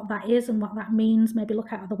out what that is and what that means, maybe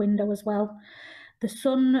look out of the window as well. The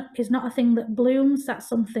sun is not a thing that blooms. That's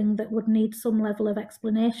something that would need some level of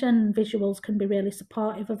explanation. Visuals can be really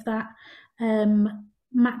supportive of that.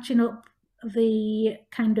 Matching up the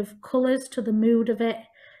kind of colours to the mood of it,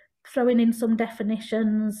 throwing in some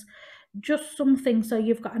definitions, just something so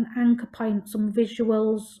you've got an anchor point, some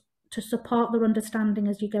visuals to support their understanding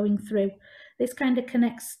as you're going through. This kind of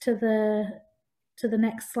connects to the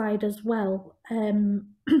next slide as well, in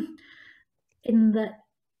that,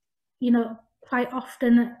 you know, quite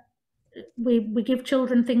often we give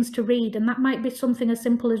children things to read, and that might be something as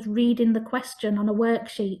simple as reading the question on a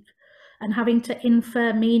worksheet and having to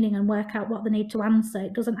infer meaning and work out what they need to answer.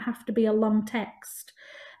 It doesn't have to be a long text.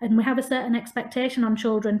 And we have a certain expectation on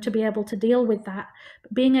children to be able to deal with that.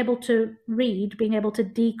 But being able to read, being able to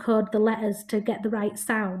decode the letters to get the right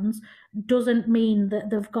sounds, doesn't mean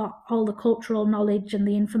that they've got all the cultural knowledge and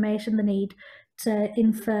the information they need to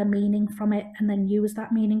infer meaning from it and then use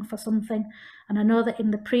that meaning for something. And I know that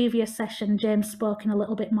in the previous session, James spoke in a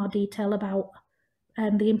little bit more detail about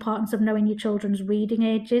the importance of knowing your children's reading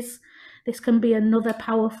ages. This can be another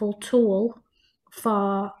powerful tool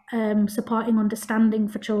for supporting understanding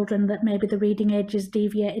for children that maybe the reading age is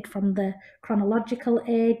deviated from the chronological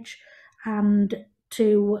age, and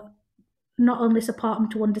to not only support them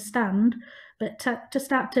to understand, but to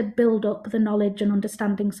start to build up the knowledge and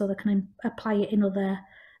understanding so they can apply it in other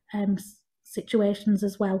situations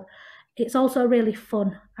as well. It's also really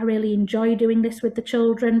fun. I really enjoy doing this with the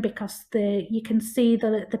children because you can see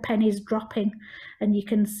the pennies dropping, and you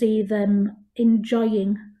can see them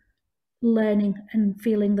enjoying learning and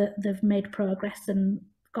feeling that they've made progress and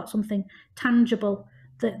got something tangible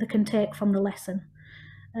that they can take from the lesson.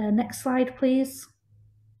 Next slide, please.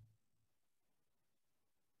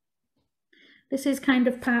 This is kind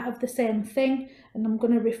of part of the same thing, and I'm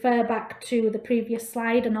going to refer back to the previous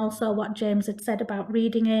slide and also what James had said about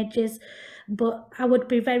reading ages. But I would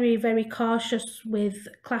be very, very cautious with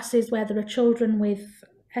classes where there are children with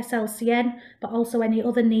SLCN, but also any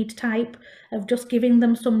other need type, of just giving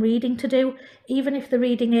them some reading to do. Even if the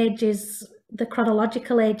reading age is the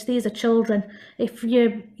chronological age, these are children. If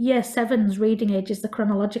your year 7's reading age is the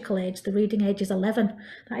chronological age, the reading age is 11.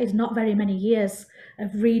 That is not very many years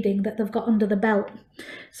of reading that they've got under the belt.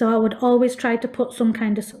 So I would always try to put some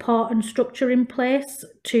kind of support and structure in place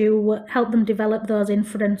to help them develop those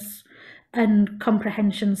inference and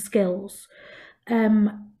comprehension skills.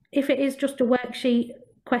 If it is just a worksheet,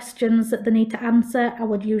 questions that they need to answer, I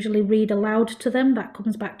would usually read aloud to them. That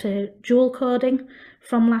comes back to dual coding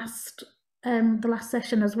from the last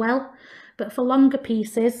session as well. But for longer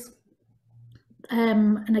pieces,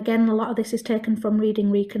 and again, a lot of this is taken from Reading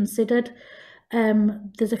Reconsidered,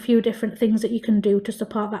 there's a few different things that you can do to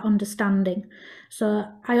support that understanding. So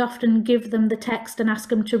I often give them the text and ask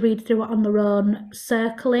them to read through it on their own,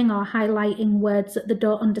 circling or highlighting words that they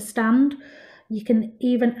don't understand. You can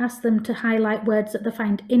even ask them to highlight words that they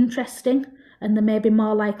find interesting, and they may be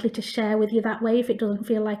more likely to share with you that way if it doesn't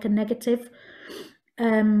feel like a negative.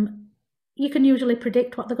 You can usually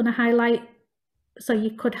predict what they're going to highlight, so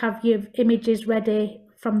you could have your images ready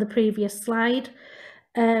from the previous slide.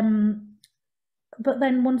 But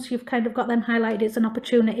then once you've kind of got them highlighted, it's an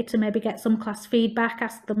opportunity to maybe get some class feedback,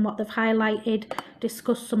 ask them what they've highlighted,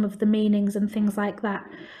 discuss some of the meanings and things like that.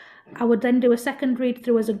 I would then do a second read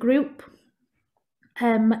through as a group,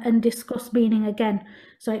 and discuss meaning again.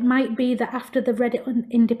 So it might be that after they've read it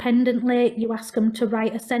independently, you ask them to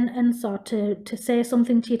write a sentence or to say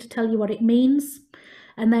something to you to tell you what it means.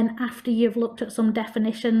 And then after you've looked at some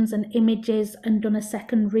definitions and images and done a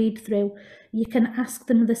second read through, you can ask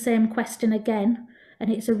them the same question again. And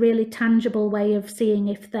it's a really tangible way of seeing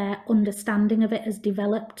if their understanding of it has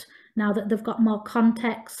developed now that they've got more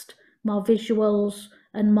context, more visuals,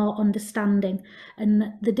 and more understanding. And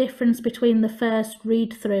the difference between the first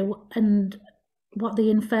read through and what they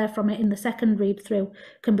infer from it in the second read through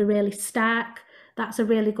can be really stark. That's a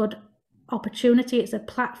really good opportunity. It's a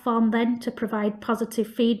platform then to provide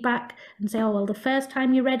positive feedback and say, oh, well, the first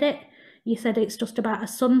time you read it, you said it's just about a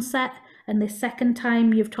sunset, And this second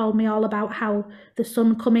time you've told me all about how the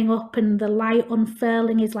sun coming up and the light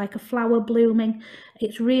unfurling is like a flower blooming.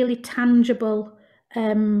 It's really tangible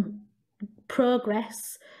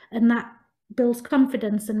progress, and that builds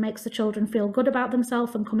confidence and makes the children feel good about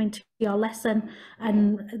themselves and coming to your lesson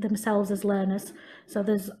and themselves as learners. So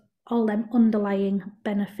there's all them underlying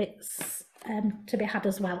benefits to be had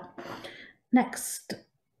as well. Next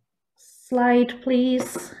slide,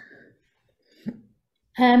 please.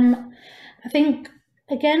 I think,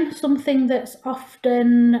 again, something that's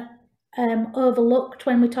often overlooked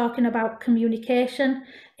when we're talking about communication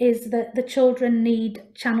is that the children need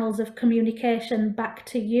channels of communication back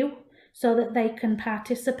to you so that they can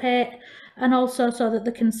participate, and also so that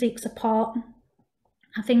they can seek support.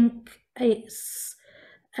 I think it's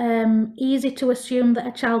easy to assume that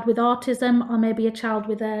a child with autism, or maybe a child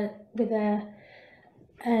with a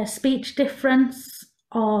speech difference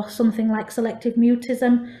or something like selective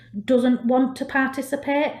mutism, doesn't want to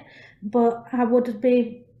participate, but I would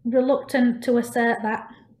be reluctant to assert that.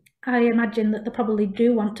 I imagine that they probably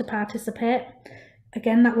do want to participate.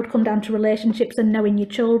 Again, that would come down to relationships and knowing your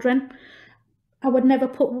children. I would never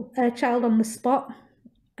put a child on the spot,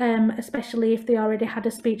 especially if they already had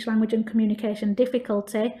a speech, language and communication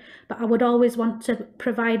difficulty, but I would always want to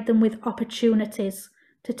provide them with opportunities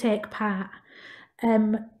to take part.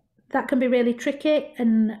 That can be really tricky,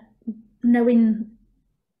 and knowing,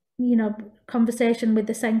 you know, conversation with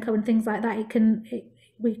the Senko and things like that,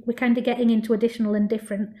 we're kind of getting into additional and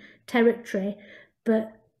different territory,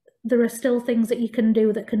 but there are still things that you can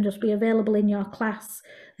do that can just be available in your class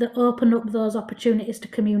that open up those opportunities to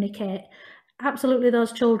communicate. Absolutely,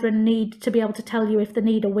 those children need to be able to tell you if they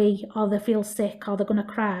need a wee, or they feel sick, or they're going to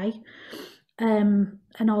cry, and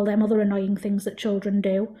all them other annoying things that children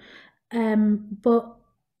do. But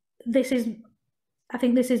I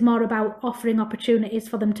think this is more about offering opportunities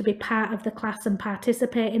for them to be part of the class and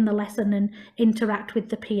participate in the lesson and interact with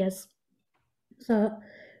the peers. So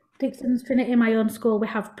Dixon's Trinity, my own school, we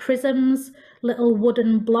have prisms, little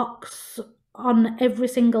wooden blocks on every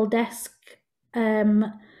single desk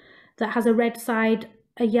that has a red side,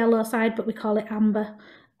 a yellow side, but we call it amber,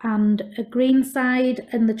 and a green side.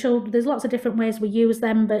 And the children, there's lots of different ways we use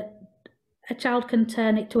them, but a child can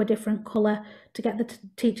turn it to a different colour to get the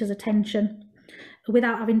teacher's attention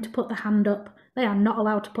without having to put the hand up. They are not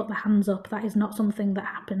allowed to put the hands up. That is not something that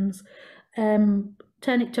happens. Turn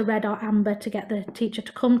it to red or amber to get the teacher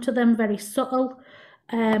to come to them, very subtle,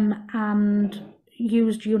 and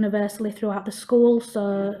used universally throughout the school,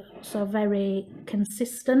 so very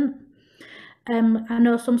consistent. I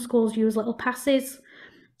know some schools use little passes.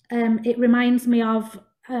 It reminds me of,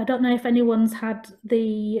 I don't know if anyone's had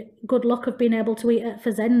the good luck of being able to eat at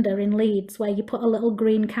Fazenda in Leeds, where you put a little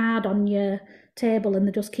green card on your table and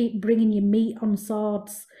they just keep bringing you meat on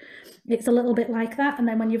swords. It's a little bit like that, and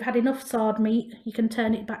then when you've had enough sword meat, you can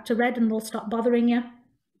turn it back to red and they'll stop bothering you.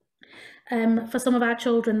 For some of our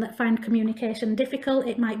children that find communication difficult,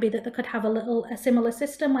 it might be that they could have a similar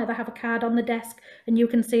system where they have a card on the desk and you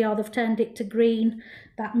can see, oh, they've turned it to green.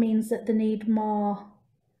 That means that they need more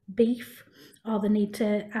beef, or they need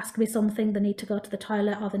to ask me something, they need to go to the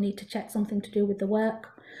toilet, or they need to check something to do with the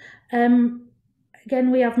work.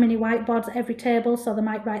 Again, we have mini whiteboards at every table, so they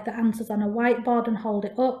might write the answers on a whiteboard and hold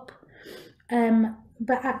it up.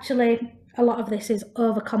 But actually, a lot of this is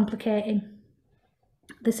overcomplicating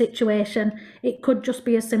the situation. It could just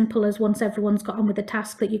be as simple as, once everyone's got on with the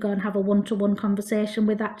task, that you go and have a one-to-one conversation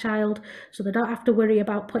with that child, so they don't have to worry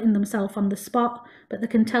about putting themselves on the spot, but they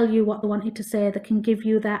can tell you what they wanted to say, they can give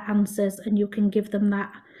you their answers, and you can give them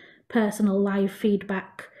that personal live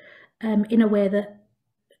feedback in a way that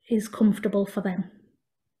is comfortable for them.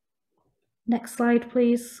 Next slide,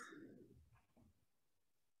 please.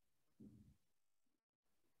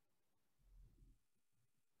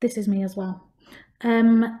 This is me as well.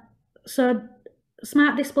 So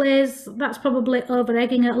smart displays, that's probably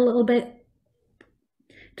over-egging it a little bit.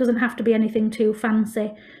 Doesn't have to be anything too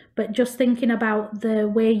fancy, but just thinking about the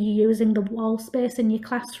way you're using the wall space in your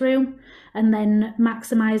classroom and then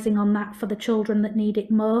maximising on that for the children that need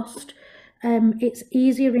it most. It's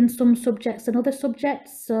easier in some subjects than other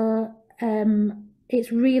subjects, so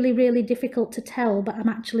it's really, really difficult to tell, but I'm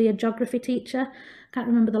actually a geography teacher. I can't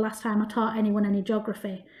remember the last time I taught anyone any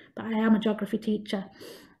geography, but I am a geography teacher.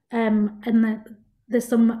 And there's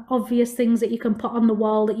some obvious things that you can put on the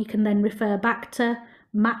wall that you can then refer back to,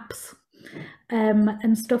 maps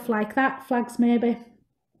and stuff like that, flags maybe,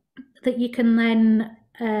 that you can then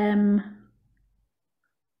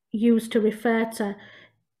use to refer to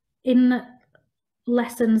in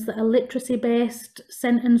lessons that are literacy based,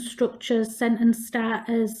 sentence structures, sentence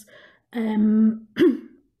starters,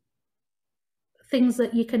 things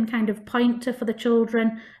that you can kind of point to for the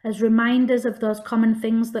children as reminders of those common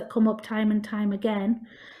things that come up time and time again,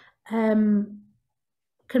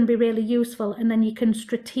 can be really useful. And then you can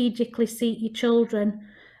strategically seat your children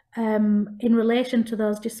in relation to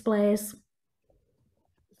those displays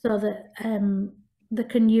so that they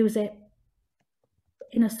can use it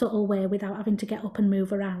in a subtle way without having to get up and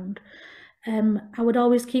move around. I would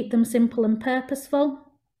always keep them simple and purposeful.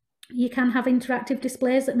 You can have interactive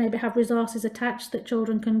displays that maybe have resources attached that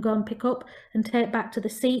children can go and pick up and take back to the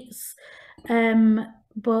seats.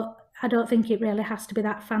 But I don't think it really has to be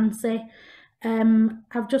that fancy.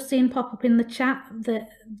 I've just seen pop up in the chat that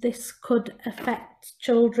this could affect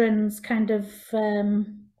children's kind of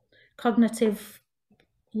cognitive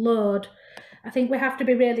load. I think we have to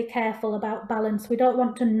be really careful about balance. We don't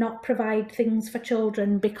want to not provide things for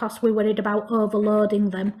children because we're worried about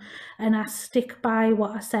overloading them. And I stick by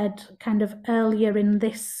what I said kind of earlier in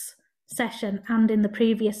this session and in the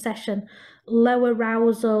previous session. Low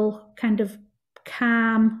arousal, kind of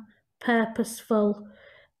calm, purposeful,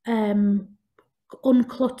 uncluttered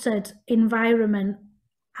environment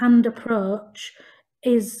and approach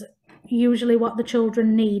is usually what the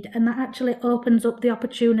children need. And that actually opens up the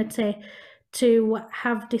opportunity to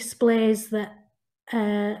have displays that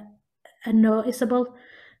are noticeable.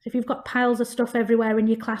 If you've got piles of stuff everywhere in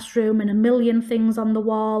your classroom and a million things on the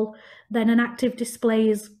wall, then an active display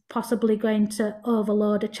is possibly going to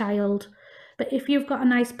overload a child. But if you've got a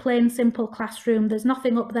nice, plain, simple classroom, there's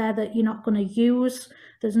nothing up there that you're not going to use.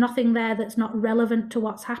 There's nothing there that's not relevant to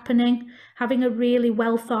what's happening. Having a really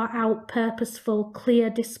well thought out, purposeful, clear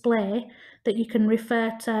display that you can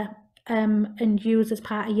refer to and use as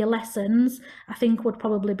part of your lessons, I think would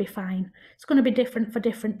probably be fine. It's going to be different for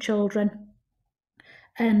different children.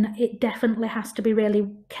 And it definitely has to be really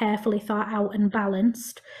carefully thought out and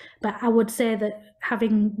balanced. But I would say that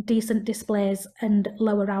having decent displays and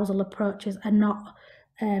low arousal approaches are not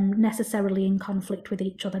necessarily in conflict with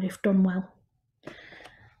each other if done well.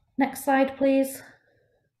 Next slide, please.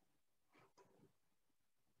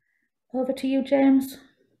 Over to you, James.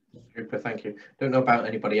 Super, thank you. Don't know about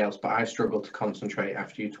anybody else, but I struggled to concentrate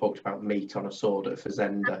after you talked about meat on a sword at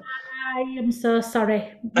Fazenda. I am so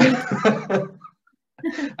sorry.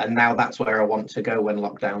 And now that's where I want to go when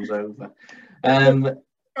lockdown's over. Don't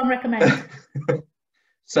recommend.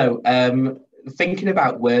 So thinking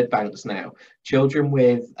about word banks now, children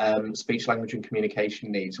with speech, language and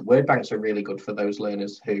communication needs, word banks are really good for those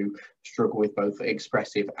learners who struggle with both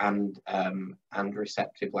expressive and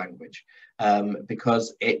receptive language,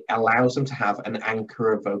 because it allows them to have an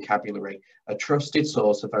anchor of vocabulary, a trusted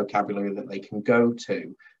source of vocabulary that they can go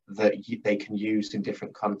to, that they can use in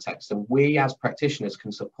different contexts. And we as practitioners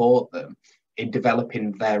can support them in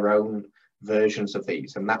developing their own versions of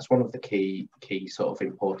these. And that's one of the key sort of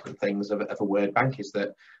important things of a word bank, is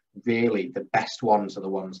that really the best ones are the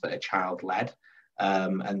ones that are child-led,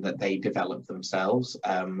 and that they develop themselves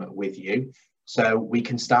with you. So we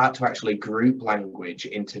can start to actually group language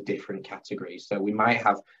into different categories. So we might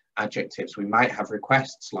have adjectives, we might have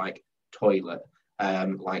requests like toilet,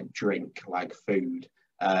 like drink, like food,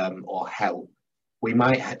 or help. We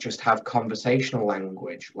might just have conversational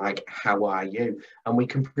language like how are you, and we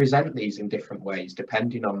can present these in different ways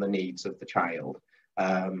depending on the needs of the child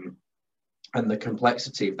and the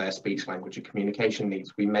complexity of their speech, language and communication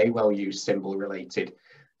needs. We may well use symbol related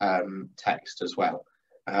text as well,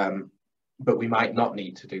 but we might not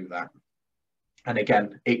need to do that. And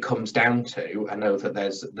again, it comes down to, I know that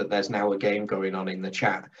there's now a game going on in the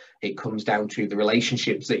chat, it comes down to the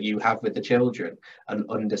relationships that you have with the children and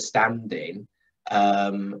understanding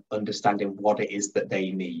what it is that they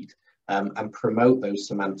need, and promote those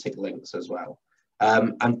semantic links as well.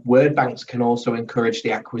 And word banks can also encourage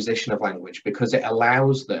the acquisition of language, because it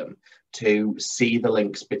allows them to see the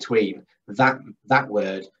links between that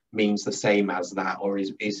word means the same as that, or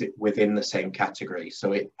is it within the same category.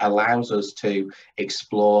 So it allows us to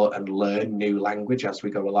explore and learn new language as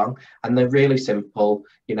we go along. And they're really simple,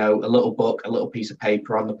 you know, a little book, a little piece of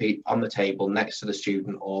paper on the table next to the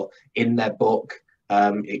student or in their book.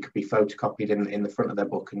 It could be photocopied in the front of their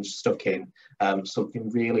book and stuck in, something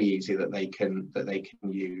really easy that they can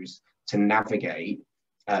use to navigate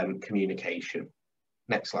communication.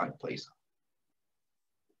 Next slide, please.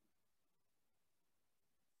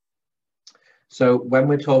 So when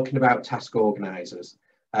we're talking about task organisers,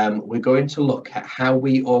 we're going to look at how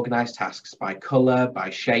we organise tasks by colour, by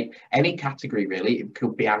shape, any category really. It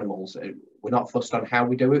could be animals. We're not fussed on how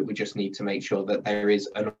we do it. We just need to make sure that there is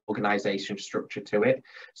an organisation structure to it.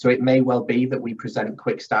 So it may well be that we present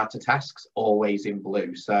quick starter tasks always in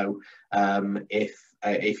blue. So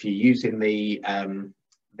if you're using the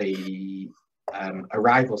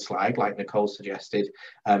arrival slide, like Nicole suggested,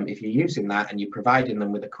 if you're using that and you're providing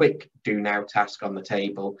them with a quick do now task on the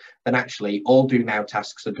table, then actually all do now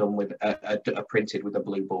tasks are done with are printed with a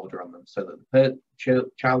blue border on them, so that the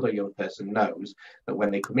child or young person knows that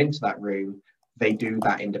when they come into that room, they do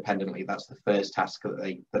that independently. That's the first task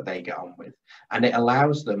that they get on with, and it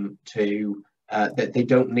allows them to that they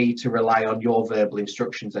don't need to rely on your verbal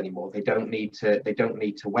instructions anymore. They don't need to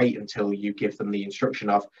wait until you give them the instruction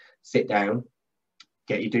of sit down,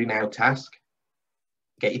 get your do now task,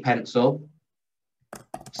 get your pencil,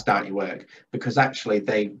 start your work, because actually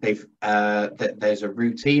there's a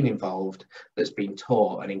routine involved that's been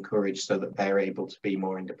taught and encouraged so that they're able to be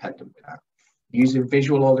more independent with that. Using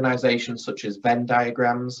visual organisation such as Venn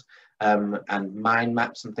diagrams and mind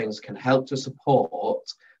maps and things can help to support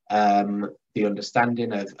the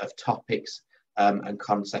understanding of topics and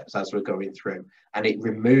concepts as we're going through, and it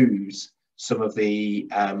removes some of the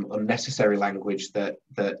unnecessary language that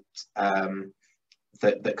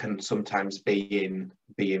can sometimes be in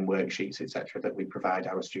worksheets, etc., that we provide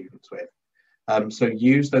our students with. So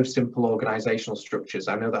use those simple organizational structures.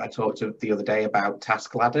 I know that I talked the other day about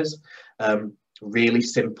task ladders. Really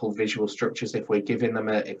simple visual structures. If we're giving them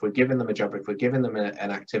a job, if we're giving them an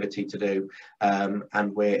activity to do, and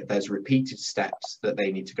there's repeated steps that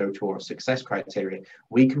they need to go to or success criteria,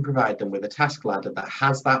 we can provide them with a task ladder that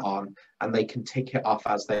has that on, and they can tick it off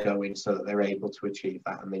as they go in, so that they're able to achieve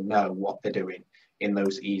that and they know what they're doing in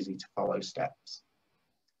those easy to follow steps.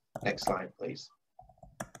 Next slide, please.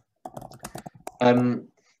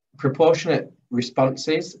 Proportionate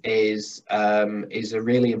responses is a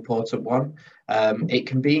really important one. It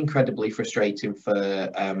can be incredibly frustrating for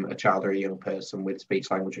a child or a young person with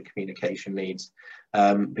speech, language and communication needs,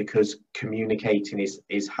 because communicating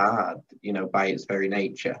is hard, you know, by its very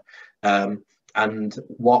nature. And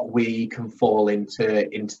what we can fall into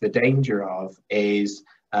the danger of is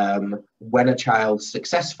when a child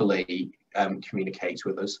successfully communicates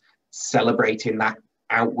with us, celebrating that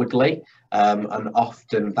outwardly, and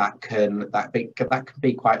often that can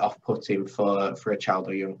be quite off-putting for a child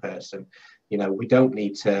or young person. You know, we don't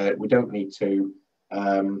need to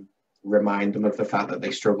remind them of the fact that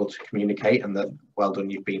they struggle to communicate and that, well done,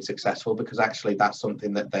 you've been successful, because actually that's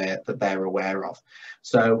something that they're aware of.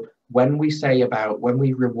 So when we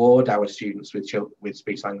reward our students with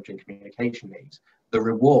speech, language and communication needs, the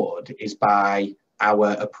reward is by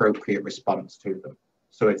our appropriate response to them.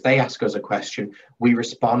 So if they ask us a question, we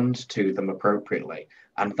respond to them appropriately,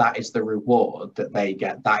 and that is the reward that they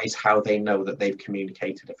get. That is how they know that they've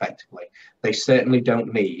communicated effectively. They certainly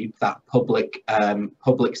don't need that public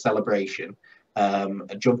celebration,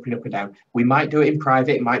 jumping up and down. We might do it in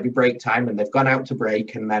private. It might be break time, and they've gone out to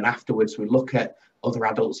break, and then afterwards we look at other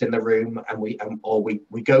adults in the room, and we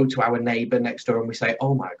go to our neighbour next door and we say,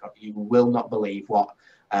 "Oh my God, you will not believe what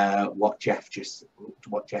Jeff just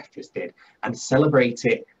did," and celebrate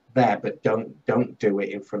it there, but don't do it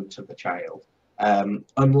in front of the child,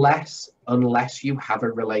 unless you have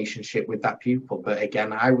a relationship with that pupil. But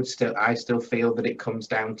again, I still feel that it comes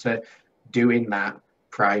down to doing that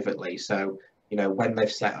privately. So, you know, when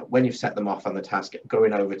you've set them off on the task,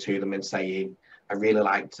 going over to them and saying, I really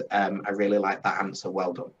liked that answer,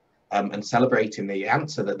 well done. And celebrating the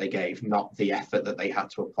answer that they gave, not the effort that they had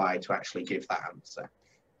to apply to actually give that answer.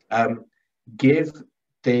 Give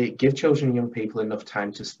children and young people enough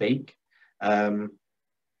time to speak. I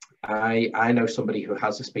know somebody who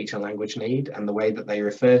has a speech and language need, and the way that they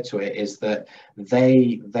refer to it is that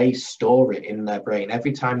they store it in their brain.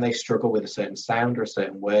 Every time they struggle with a certain sound or a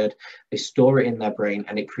certain word, they store it in their brain,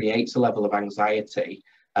 and it creates a level of anxiety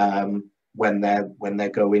when they're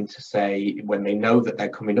going to say, when they know that they're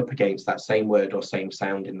coming up against that same word or same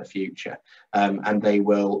sound in the future, and they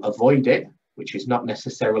will avoid it, which is not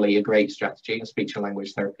necessarily a great strategy. And speech and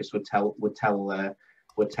language therapists would tell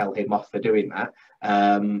him off for doing that.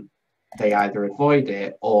 They either avoid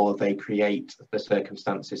it or they create the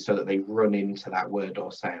circumstances so that they run into that word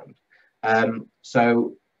or sound.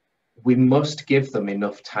 So we must give them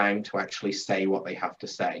enough time to actually say what they have to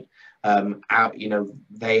say. You know,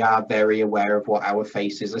 they are very aware of what our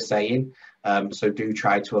faces are saying. So do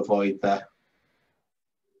try to avoid the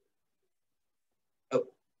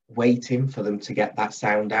waiting for them to get that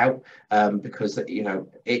sound out, because, you know,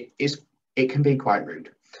 it can be quite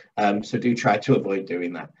rude. So do try to avoid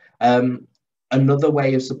doing that. Another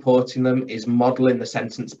way of supporting them is modeling the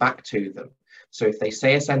sentence back to them. So if they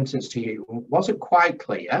say a sentence to you wasn't quite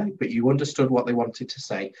clear, but you understood what they wanted to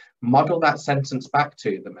say, model that sentence back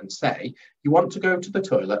to them and say, you want to go to the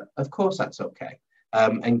toilet? Of course, that's okay.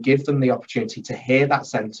 And give them the opportunity to hear that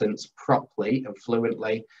sentence properly and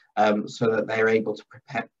fluently, so that they're able to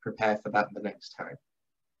prepare for that the next time.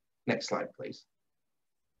 Next slide, please.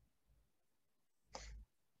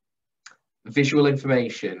 Visual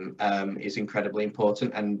information is incredibly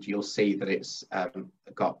important, and you'll see that it's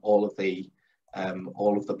got all of the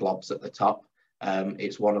blobs at the top.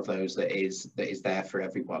 It's one of those that is there for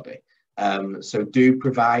everybody. So do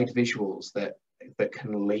provide visuals that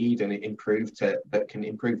can lead and improve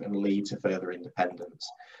and lead to further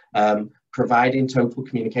independence. Providing total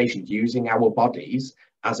communication, using our bodies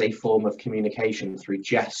as a form of communication through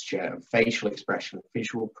gesture and facial expression,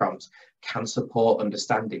 visual prompts, can support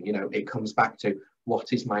understanding. You know, it comes back to,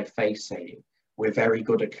 what is my face saying? We're very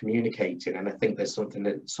good at communicating, and I think there's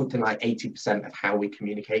something like 80% of how we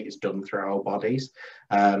communicate is done through our bodies.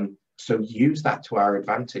 So use that to our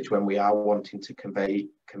advantage when we are wanting to convey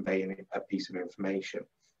a piece of information.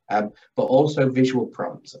 But also visual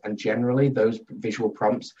prompts, and generally those visual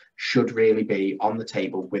prompts should really be on the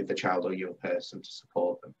table with the child or young person to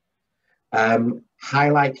support them.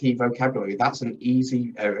 Highlight key vocabulary. That's a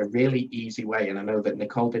really easy way, and I know that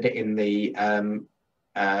Nicole did it in the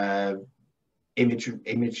image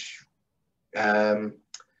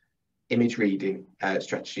reading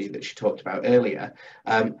strategy that she talked about earlier.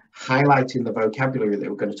 Highlighting the vocabulary that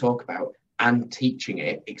we're going to talk about and teaching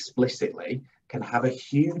it explicitly can have a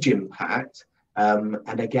huge impact.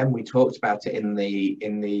 And again, we talked about it in the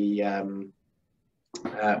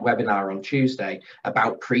webinar on Tuesday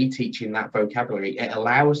about pre-teaching that vocabulary. It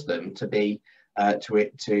allows them to be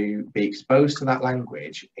exposed to that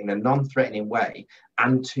language in a non-threatening way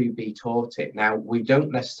and to be taught it. Now, we don't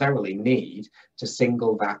necessarily need to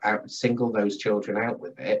single those children out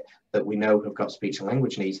with it that we know have got speech and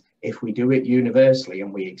language needs. If we do it universally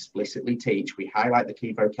and we explicitly teach, we highlight the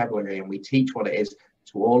key vocabulary and we teach what it is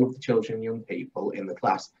to all of the children and young people in the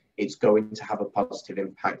class, it's going to have a positive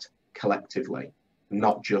impact collectively,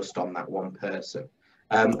 not just on that one person.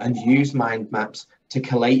 And use mind maps to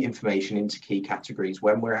collate information into key categories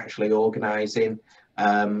when we're actually organising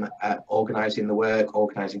the work,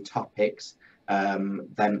 organising topics.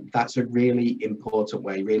 Then that's a really important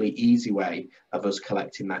way, really easy way of us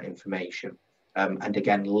collecting that information. And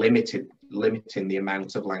again, limiting the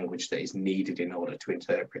amount of language that is needed in order to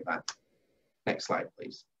interpret that. Next slide,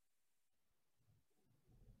 please.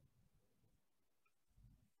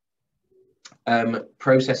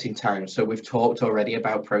 Processing time. So we've talked already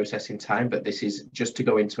about processing time, but this is just to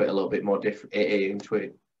go into it a little bit more in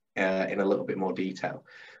a little bit more detail.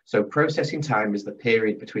 So processing time is the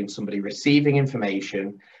period between somebody receiving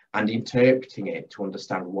information and interpreting it to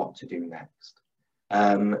understand what to do next.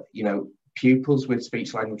 You know, pupils with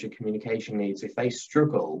speech, language and communication needs, if they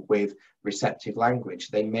struggle with receptive language,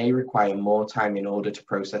 they may require more time in order to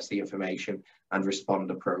process the information and respond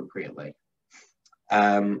appropriately.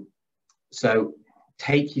 So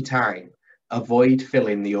take your time, avoid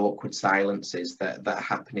filling the awkward silences that are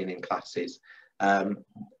happening in classes, and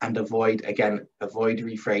avoid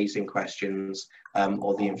rephrasing questions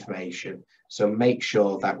or the information. So make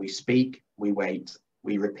sure that we speak, we wait,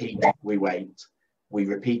 we repeat, we wait, we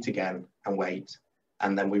repeat again and wait,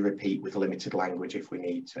 and then we repeat with limited language if we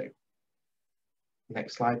need to.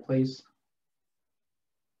 Next slide, please.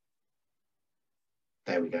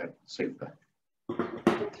 There we go, super.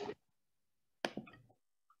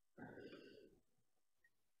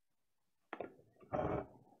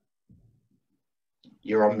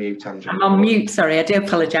 You're on mute, Angela. I'm on mute, sorry, I do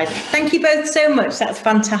apologise. Thank you both so much, that's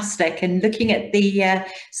fantastic. And looking at the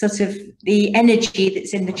sort of the energy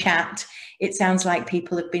that's in the chat, it sounds like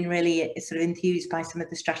people have been really sort of enthused by some of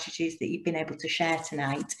the strategies that you've been able to share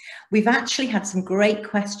tonight. We've actually had some great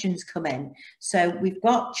questions come in. So we've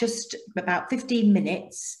got just about 15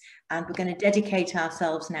 minutes and we're going to dedicate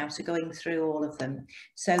ourselves now to going through all of them.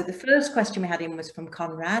 So the first question we had in was from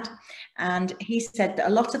Conrad, and he said that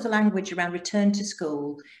a lot of the language around return to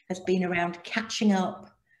school has been around catching up,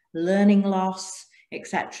 learning loss,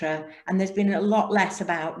 etc. And there's been a lot less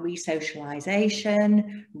about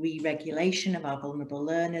re-socialisation, re-regulation of our vulnerable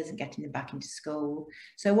learners and getting them back into school.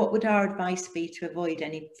 So what would our advice be to avoid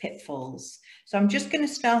any pitfalls? So I'm just going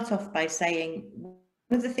to start off by saying one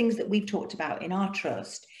of the things that we've talked about in our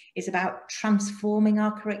trust is about transforming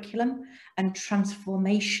our curriculum and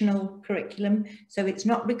transformational curriculum. So it's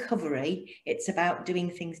not recovery, it's about doing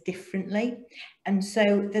things differently. And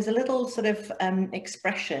so there's a little sort of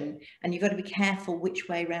expression, and you've got to be careful which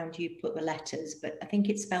way around you put the letters, but I think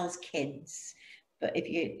it spells kids. But if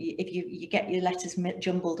you get your letters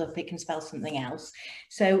jumbled up, it can spell something else.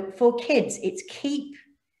 So for kids, it's keep,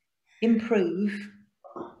 improve,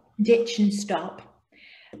 ditch and stop.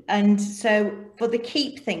 And so for the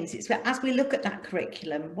keep things, it's as we look at that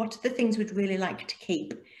curriculum, what are the things we'd really like to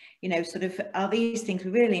keep? you know, sort of, are these things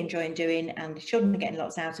we really enjoy doing and the children are getting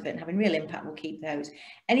lots out of it and having real impact, we'll keep those.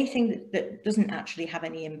 Anything that doesn't actually have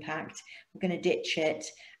any impact, we're going to ditch it,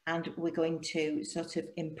 and we're going to sort of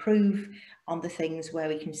improve on the things where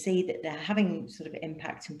we can see that they're having sort of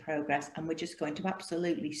impact and progress, and we're just going to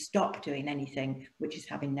absolutely stop doing anything which is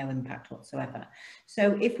having no impact whatsoever.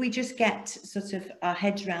 So if we just get sort of our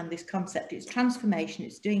heads around this concept, it's transformation,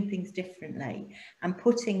 it's doing things differently and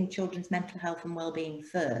putting children's mental health and well-being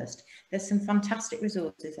first. There's some fantastic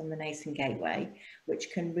resources on the Nason Gateway which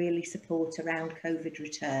can really support around COVID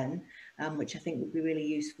return, which I think would be really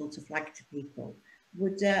useful to flag to people.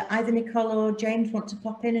 Would either Nicole or James want to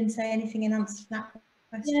pop in and say anything in answer to that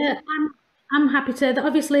question? Yeah, I'm happy to.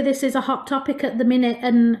 Obviously, this is a hot topic at the minute,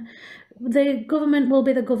 and the government will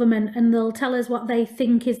be the government, and they'll tell us what they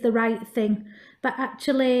think is the right thing. But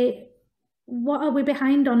actually, what are we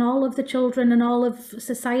behind on? All of the children and all of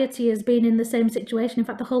society has been in the same situation. In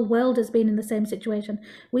fact, the whole world has been in the same situation.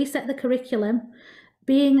 We set the curriculum.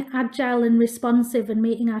 Being agile and responsive and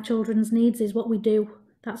meeting our children's needs is what we do.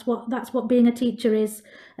 That's what being a teacher is,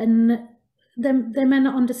 and they may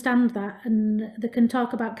not understand that, and they can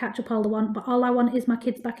talk about catch up all they want, but all I want is my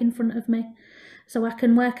kids back in front of me so I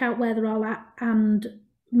can work out where they're all at and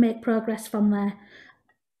make progress from there.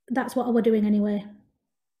 That's what we're doing anyway.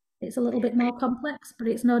 It's a little bit more complex, but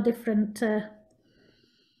it's no different to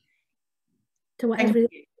what every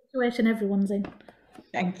situation everyone's in.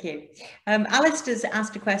 Thank you. Alistair's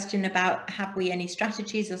asked a question about, have we any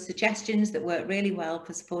strategies or suggestions that work really well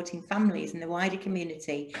for supporting families in the wider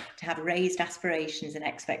community to have raised aspirations and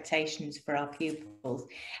expectations for our pupils?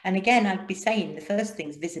 And again, I'd be saying the first thing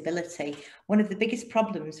is visibility. One of the biggest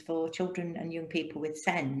problems for children and young people with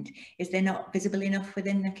SEND is they're not visible enough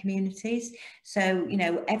within their communities. So, you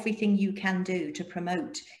know, everything you can do to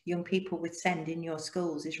promote young people with SEND in your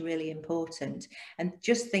schools is really important. And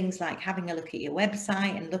just things like having a look at your website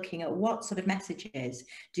and looking at what sort of messages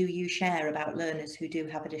do you share about learners who do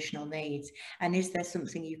have additional needs, and is there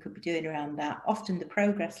something you could be doing around that? Often the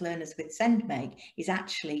progress learners with SEND make is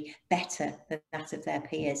actually better than that of their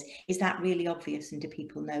peers. Is that really obvious, and do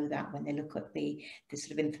people know that when they look at the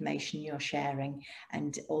sort of information you're sharing?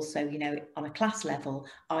 And also, you know, on a class level,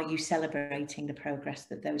 are you celebrating the progress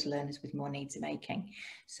that those learners with more needs are making?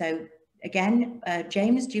 So again,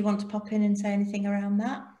 James, do you want to pop in and say anything around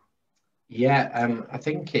that? Yeah, I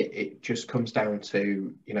think it just comes down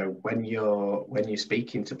to, you know, when you're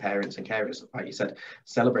speaking to parents and carers, like you said,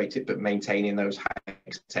 celebrate it, but maintaining those high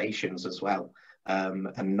expectations as well,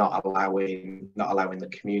 and not allowing the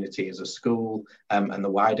community as a school, and the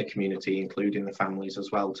wider community, including the families as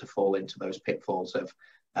well, to fall into those pitfalls of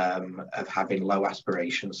having low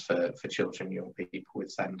aspirations for children, young people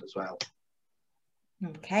with SEND as well.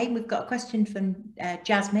 Okay, we've got a question from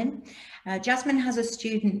Jasmine. Jasmine has a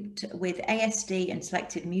student with ASD and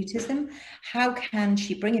selective mutism. How can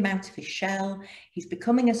she bring him out of his shell? He's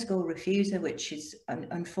becoming a school refuser, which is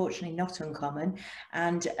unfortunately not uncommon,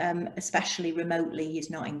 and especially remotely, he's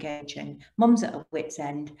not engaging. Mum's at a wit's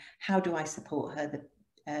end. How do I support her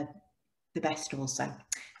the best also?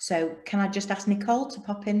 So can I just ask Nicole to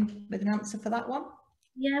pop in with an answer for that one?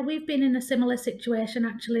 Yeah, we've been in a similar situation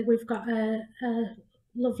actually. We've got a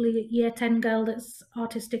lovely year 10 girl that's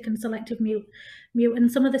autistic and selective mute,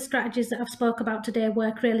 and some of the strategies that I've spoke about today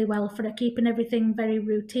work really well for her, keeping everything very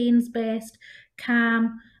routines based,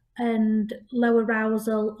 calm and low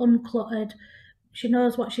arousal, uncluttered. She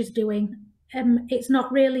knows what she's doing. It's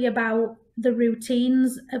not really about the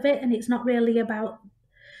routines of it, and it's not really about,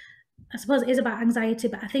 I suppose it is about anxiety,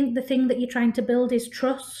 but I think the thing that you're trying to build is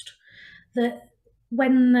trust, that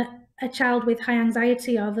when a child with high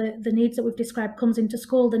anxiety or the needs that we've described comes into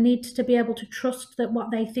school, they need to be able to trust that what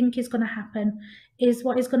they think is going to happen is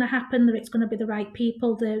what is going to happen, that it's going to be the right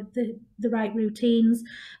people, the right routines.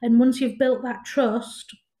 And once you've built that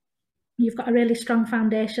trust, you've got a really strong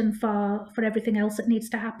foundation for everything else that needs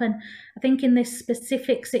to happen. I think in this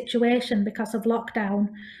specific situation, because of lockdown,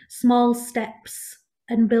 small steps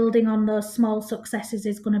and building on those small successes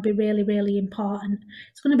is going to be really, really important.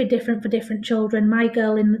 It's going to be different for different children. My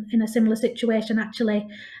girl in a similar situation, actually,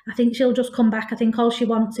 I think she'll just come back. I think all she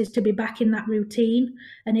wants is to be back in that routine,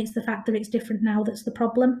 and it's the fact that it's different now that's the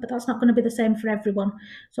problem, but that's not going to be the same for everyone.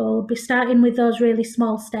 So I'll be starting with those really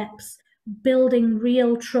small steps, building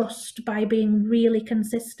real trust by being really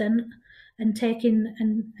consistent and taking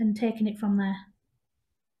it from there.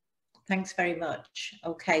 Thanks very much.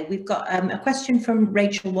 Okay, we've got a question from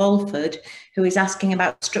Rachel Walford, who is asking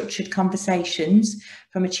about structured conversations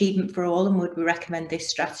from Achievement for All, and would we recommend this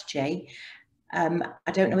strategy? I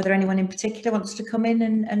don't know whether anyone in particular wants to come in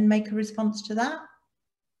and make a response to that.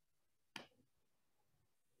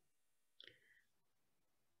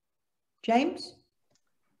 James?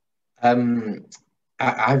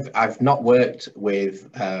 I've not worked with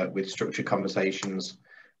structured conversations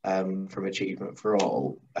from Achievement for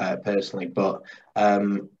All personally, but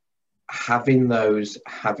having those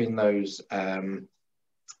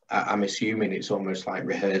I'm assuming it's almost like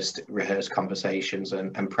rehearsed conversations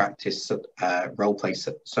and practice role play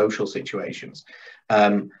social situations.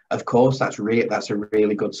 Of course, that's a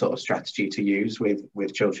really good sort of strategy to use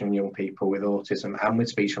with children and young people with autism and with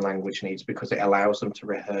speech and language needs, because it allows them to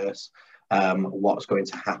rehearse what's going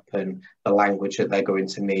to happen, the language that they're going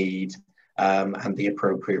to need, and the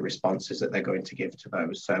appropriate responses that they're going to give to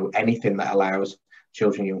those. So anything that allows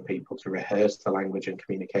children and young people to rehearse the language and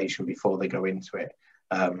communication before they go into it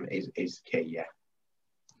is key.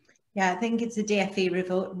 Yeah, I think it's a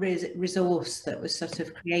DFE resource that was sort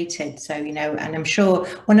of created. So, you know, and I'm sure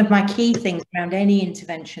one of my key things around any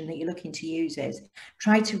intervention that you're looking to use is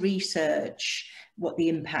try to research what the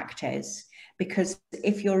impact is. Because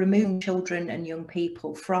if you're removing children and young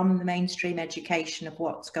people from the mainstream education of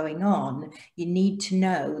what's going on, you need to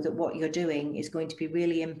know that what you're doing is going to be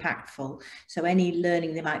really impactful. So any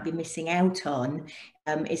learning they might be missing out on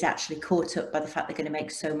is actually caught up by the fact they're going to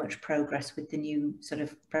make so much progress with the new sort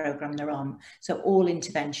of program they're on. So all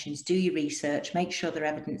interventions, do your research, make sure they're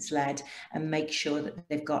evidence-led, and make sure that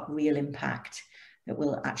they've got real impact that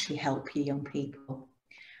will actually help your young people.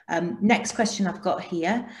 Next question I've got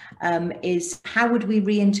here is, how would we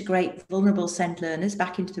reintegrate vulnerable SEND learners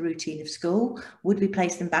back into the routine of school? Would we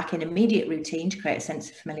place them back in immediate routine to create a sense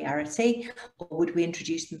of familiarity, or would we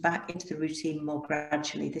introduce them back into the routine more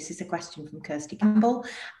gradually? This is a question from Kirsty Campbell.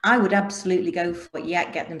 I would absolutely go for it,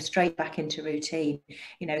 yeah, get them straight back into routine.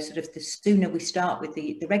 You know, sort of the sooner we start with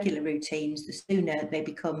the regular routines, the sooner they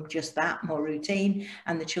become just that, more routine,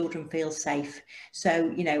 and the children feel safe.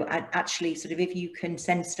 So, you know, actually sort of if you can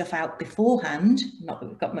send stuff out beforehand, not that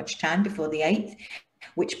we've got much time before the 8th,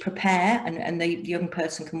 which prepare and the young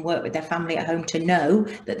person can work with their family at home to know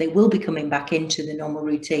that they will be coming back into the normal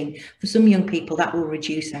routine. For some young people, that will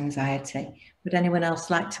reduce anxiety. Would anyone else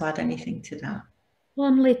like to add anything to that?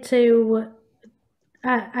 Only to,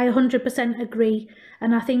 I 100% agree.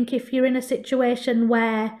 And I think if you're in a situation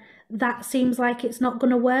where that seems like it's not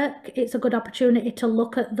going to work, it's a good opportunity to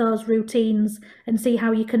look at those routines and see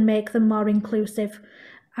how you can make them more inclusive.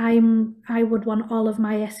 I would want all of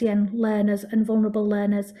my SEN learners and vulnerable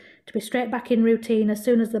learners to be straight back in routine as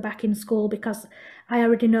soon as they're back in school, because I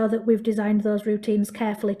already know that we've designed those routines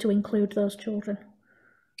carefully to include those children.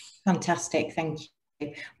 Fantastic, thank you.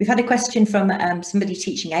 We've had a question from somebody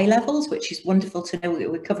teaching A-levels, which is wonderful to know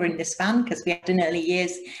that we're covering this span, because we had an early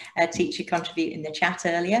years teacher contribute in the chat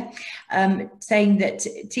earlier, saying that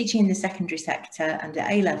teaching in the secondary sector and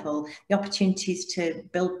at A-level, the opportunities to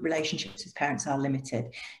build relationships with parents are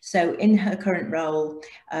limited. So in her current role,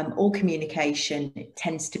 all communication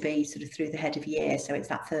tends to be sort of through the head of year, so it's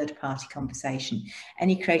that third-party conversation.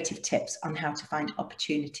 Any creative tips on how to find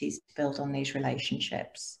opportunities to build on these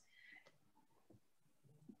relationships?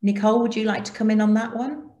 Nicole, would you like to come in on that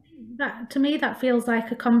one? To me, that feels like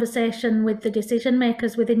a conversation with the decision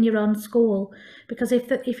makers within your own school, because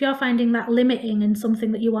if you're finding that limiting in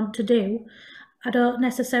something that you want to do, I don't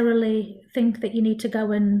necessarily think that you need to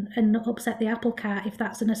go and upset the apple cart if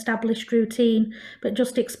that's an established routine, but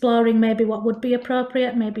just exploring maybe what would be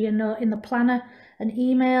appropriate, maybe a note in the planner, an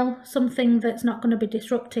email, something that's not going to be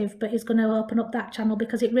disruptive but is going to open up that channel,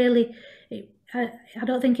 because I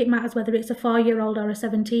don't think it matters whether it's a 4-year-old or a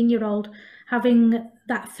 17-year-old. Having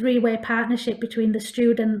that three-way partnership between the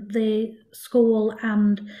student, the school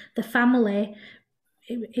and the family,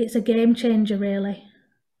 it's a game changer, really.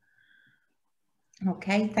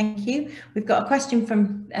 Okay, thank you. We've got a question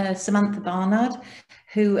from Samantha Barnard,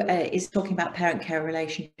 who is talking about parent-care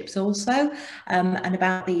relationships also, and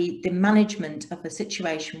about the management of a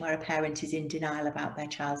situation where a parent is in denial about their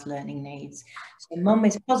child's learning needs. So mum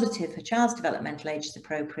is positive her child's developmental age is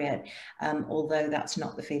appropriate, although that's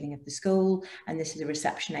not the feeling of the school, and this is a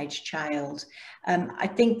reception-age child. I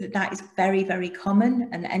think that is very, very common,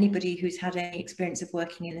 and anybody who's had any experience of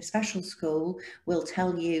working in a special school will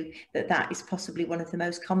tell you that that is possibly one of the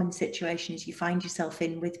most common situations you find yourself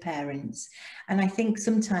in with parents. And I think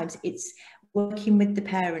sometimes it's working with the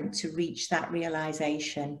parent to reach that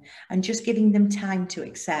realization and just giving them time to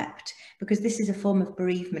accept, because this is a form of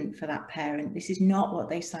bereavement for that parent. This is not what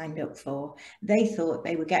they signed up for. They thought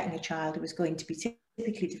they were getting a child who was going to be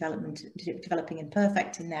typically developing and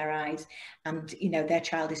perfect in their eyes, and you know, their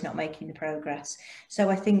child is not making the progress. So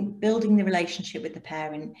I think building the relationship with the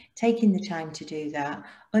parent, taking the time to do that,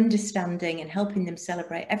 understanding and helping them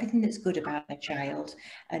celebrate everything that's good about their child,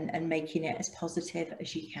 and making it as positive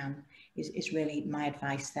as you can is really my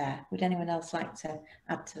advice there. Would anyone else like to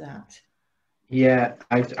add to that? Yeah,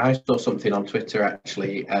 I saw something on Twitter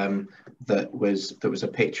actually, that was a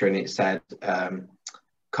picture, and it said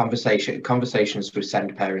conversations with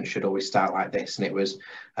SEND parents should always start like this, and it was,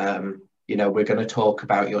 you know, we're going to talk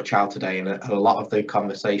about your child today, and a lot of the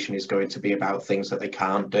conversation is going to be about things that they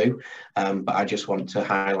can't do, but I just want to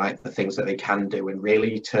highlight the things that they can do, and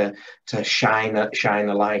really to shine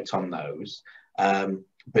a light on those,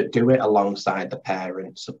 but do it alongside the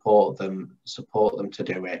parent, support them to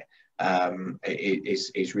do it.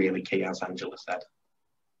 Is really key, as Angela said.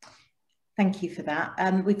 Thank you for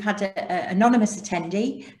that. We've had an anonymous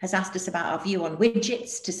attendee has asked us about our view on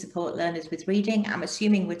widgets to support learners with reading. I'm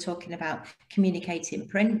assuming we're talking about communicate in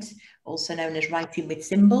print, also known as writing with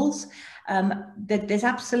symbols. There's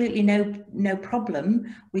absolutely no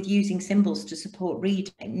problem with using symbols to support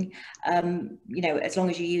reading, you know, as long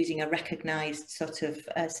as you're using a recognised sort of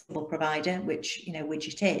symbol provider, which, you know,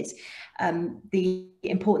 widget is. The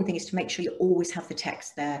important thing is to make sure you always have the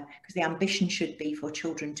text there, because the ambition should be for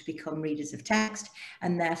children to become readers of text,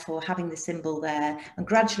 and therefore having the symbol there, and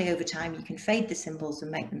gradually over time you can fade the symbols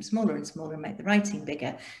and make them smaller and smaller and make the writing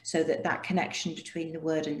bigger, so that that connection between the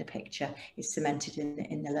word and the picture is cemented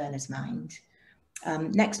in the learner's mind.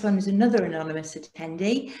 Next one is another anonymous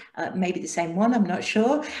attendee, maybe the same one, I'm not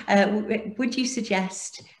sure. Would you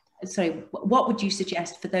suggest, sorry, what would you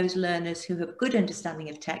suggest for those learners who have good understanding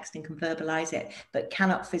of text and can verbalise it, but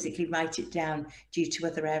cannot physically write it down due to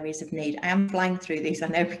other areas of need? I am flying through these, I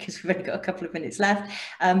know, because we've only got a couple of minutes left.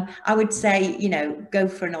 I would say, you know, go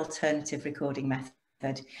for an alternative recording method.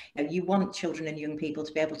 You know, you want children and young people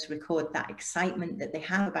to be able to record that excitement that they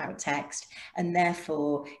have about text, and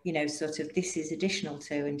therefore, you know, sort of this is additional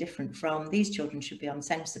to and different from, these children should be on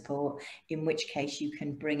SEND support, in which case you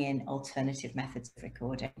can bring in alternative methods of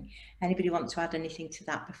recording. Anybody want to add anything to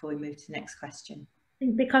that before we move to the next question? I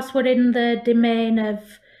think because we're in the domain of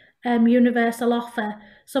universal offer,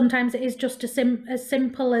 sometimes it is just as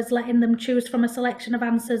simple as letting them choose from a selection of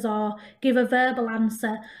answers or give a verbal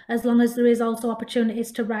answer, as long as there is also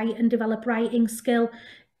opportunities to write and develop writing skill.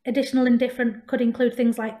 Additional and different could include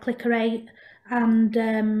things like Clicker 8 and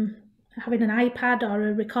having an iPad or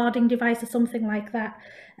a recording device or something like that.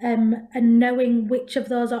 And knowing which of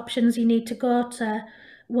those options you need to go to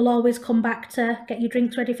will always come back to get your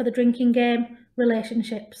drinks ready for the drinking game,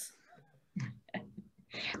 relationships.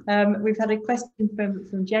 We've had a question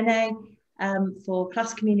from Jenny. For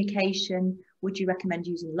class communication, would you recommend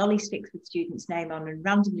using lolly sticks with students' name on and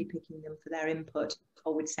randomly picking them for their input,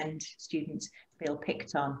 or would SEND students feel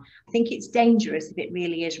picked on? I think it's dangerous if it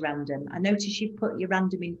really is random. I notice you've put your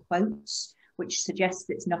random in quotes, which suggests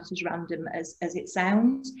it's not as random as it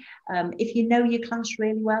sounds. If you know your class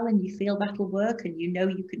really well and you feel that'll work, and you know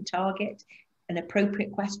you can target an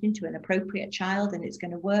appropriate question to an appropriate child and it's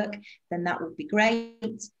going to work, then that would be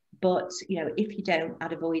great. But, you know, if you don't,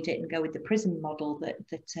 I'd avoid it and go with the PRISM model that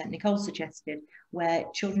Nicole suggested, where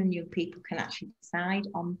children and young people can actually decide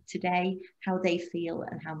on today how they feel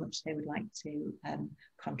and how much they would like to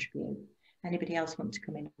contribute. Anybody else want to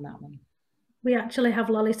come in on that one? We actually have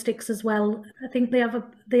lolly sticks as well. I think they have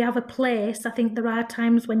a place. I think there are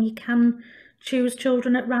times when you can choose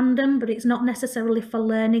children at random, but it's not necessarily for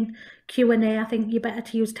learning Q&A. I think you're better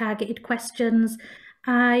to use targeted questions.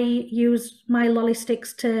 I use my lolly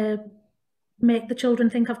sticks to make the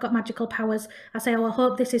children think I've got magical powers. I say, oh, I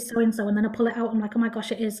hope this is so-and-so, and then I pull it out, I'm like, oh my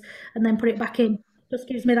gosh, it is, and then put it back in. Just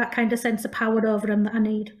gives me that kind of sense of power over them that I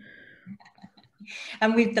need.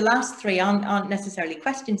 And with the last three aren't necessarily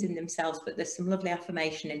questions in themselves, but there's some lovely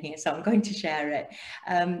affirmation in here, so I'm going to share it.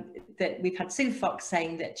 That we've had Sue Fox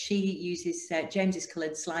saying that she uses James's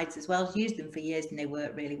coloured slides as well. She's used them for years and they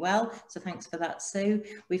work really well, so thanks for that, Sue.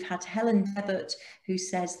 We've had Helen Debert, who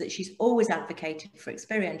says that she's always advocated for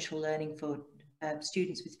experiential learning for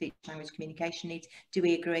students with speech language communication needs. Do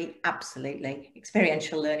we agree? Absolutely.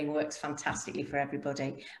 Experiential learning works fantastically for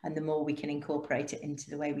everybody, and the more we can incorporate it into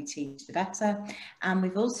the way we teach, the better. And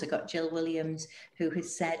we've also got Jill Williams, who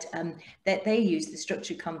has said that they use the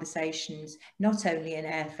structured conversations not only in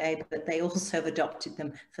AFA, but they also have adopted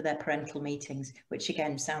them for their parental meetings, which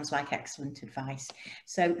again sounds like excellent advice.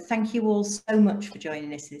 So thank you all so much for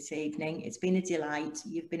joining us this evening. It's been a delight.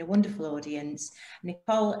 You've been a wonderful audience.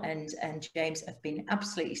 Nicole and James have been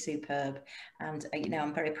absolutely superb, and you know,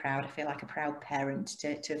 I'm very proud. I feel like a proud parent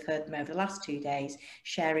to have heard them over the last 2 days,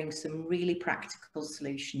 sharing some really practical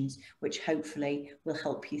solutions which hopefully will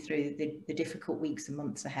help you through the difficult weeks and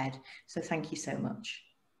months ahead. So thank you so much.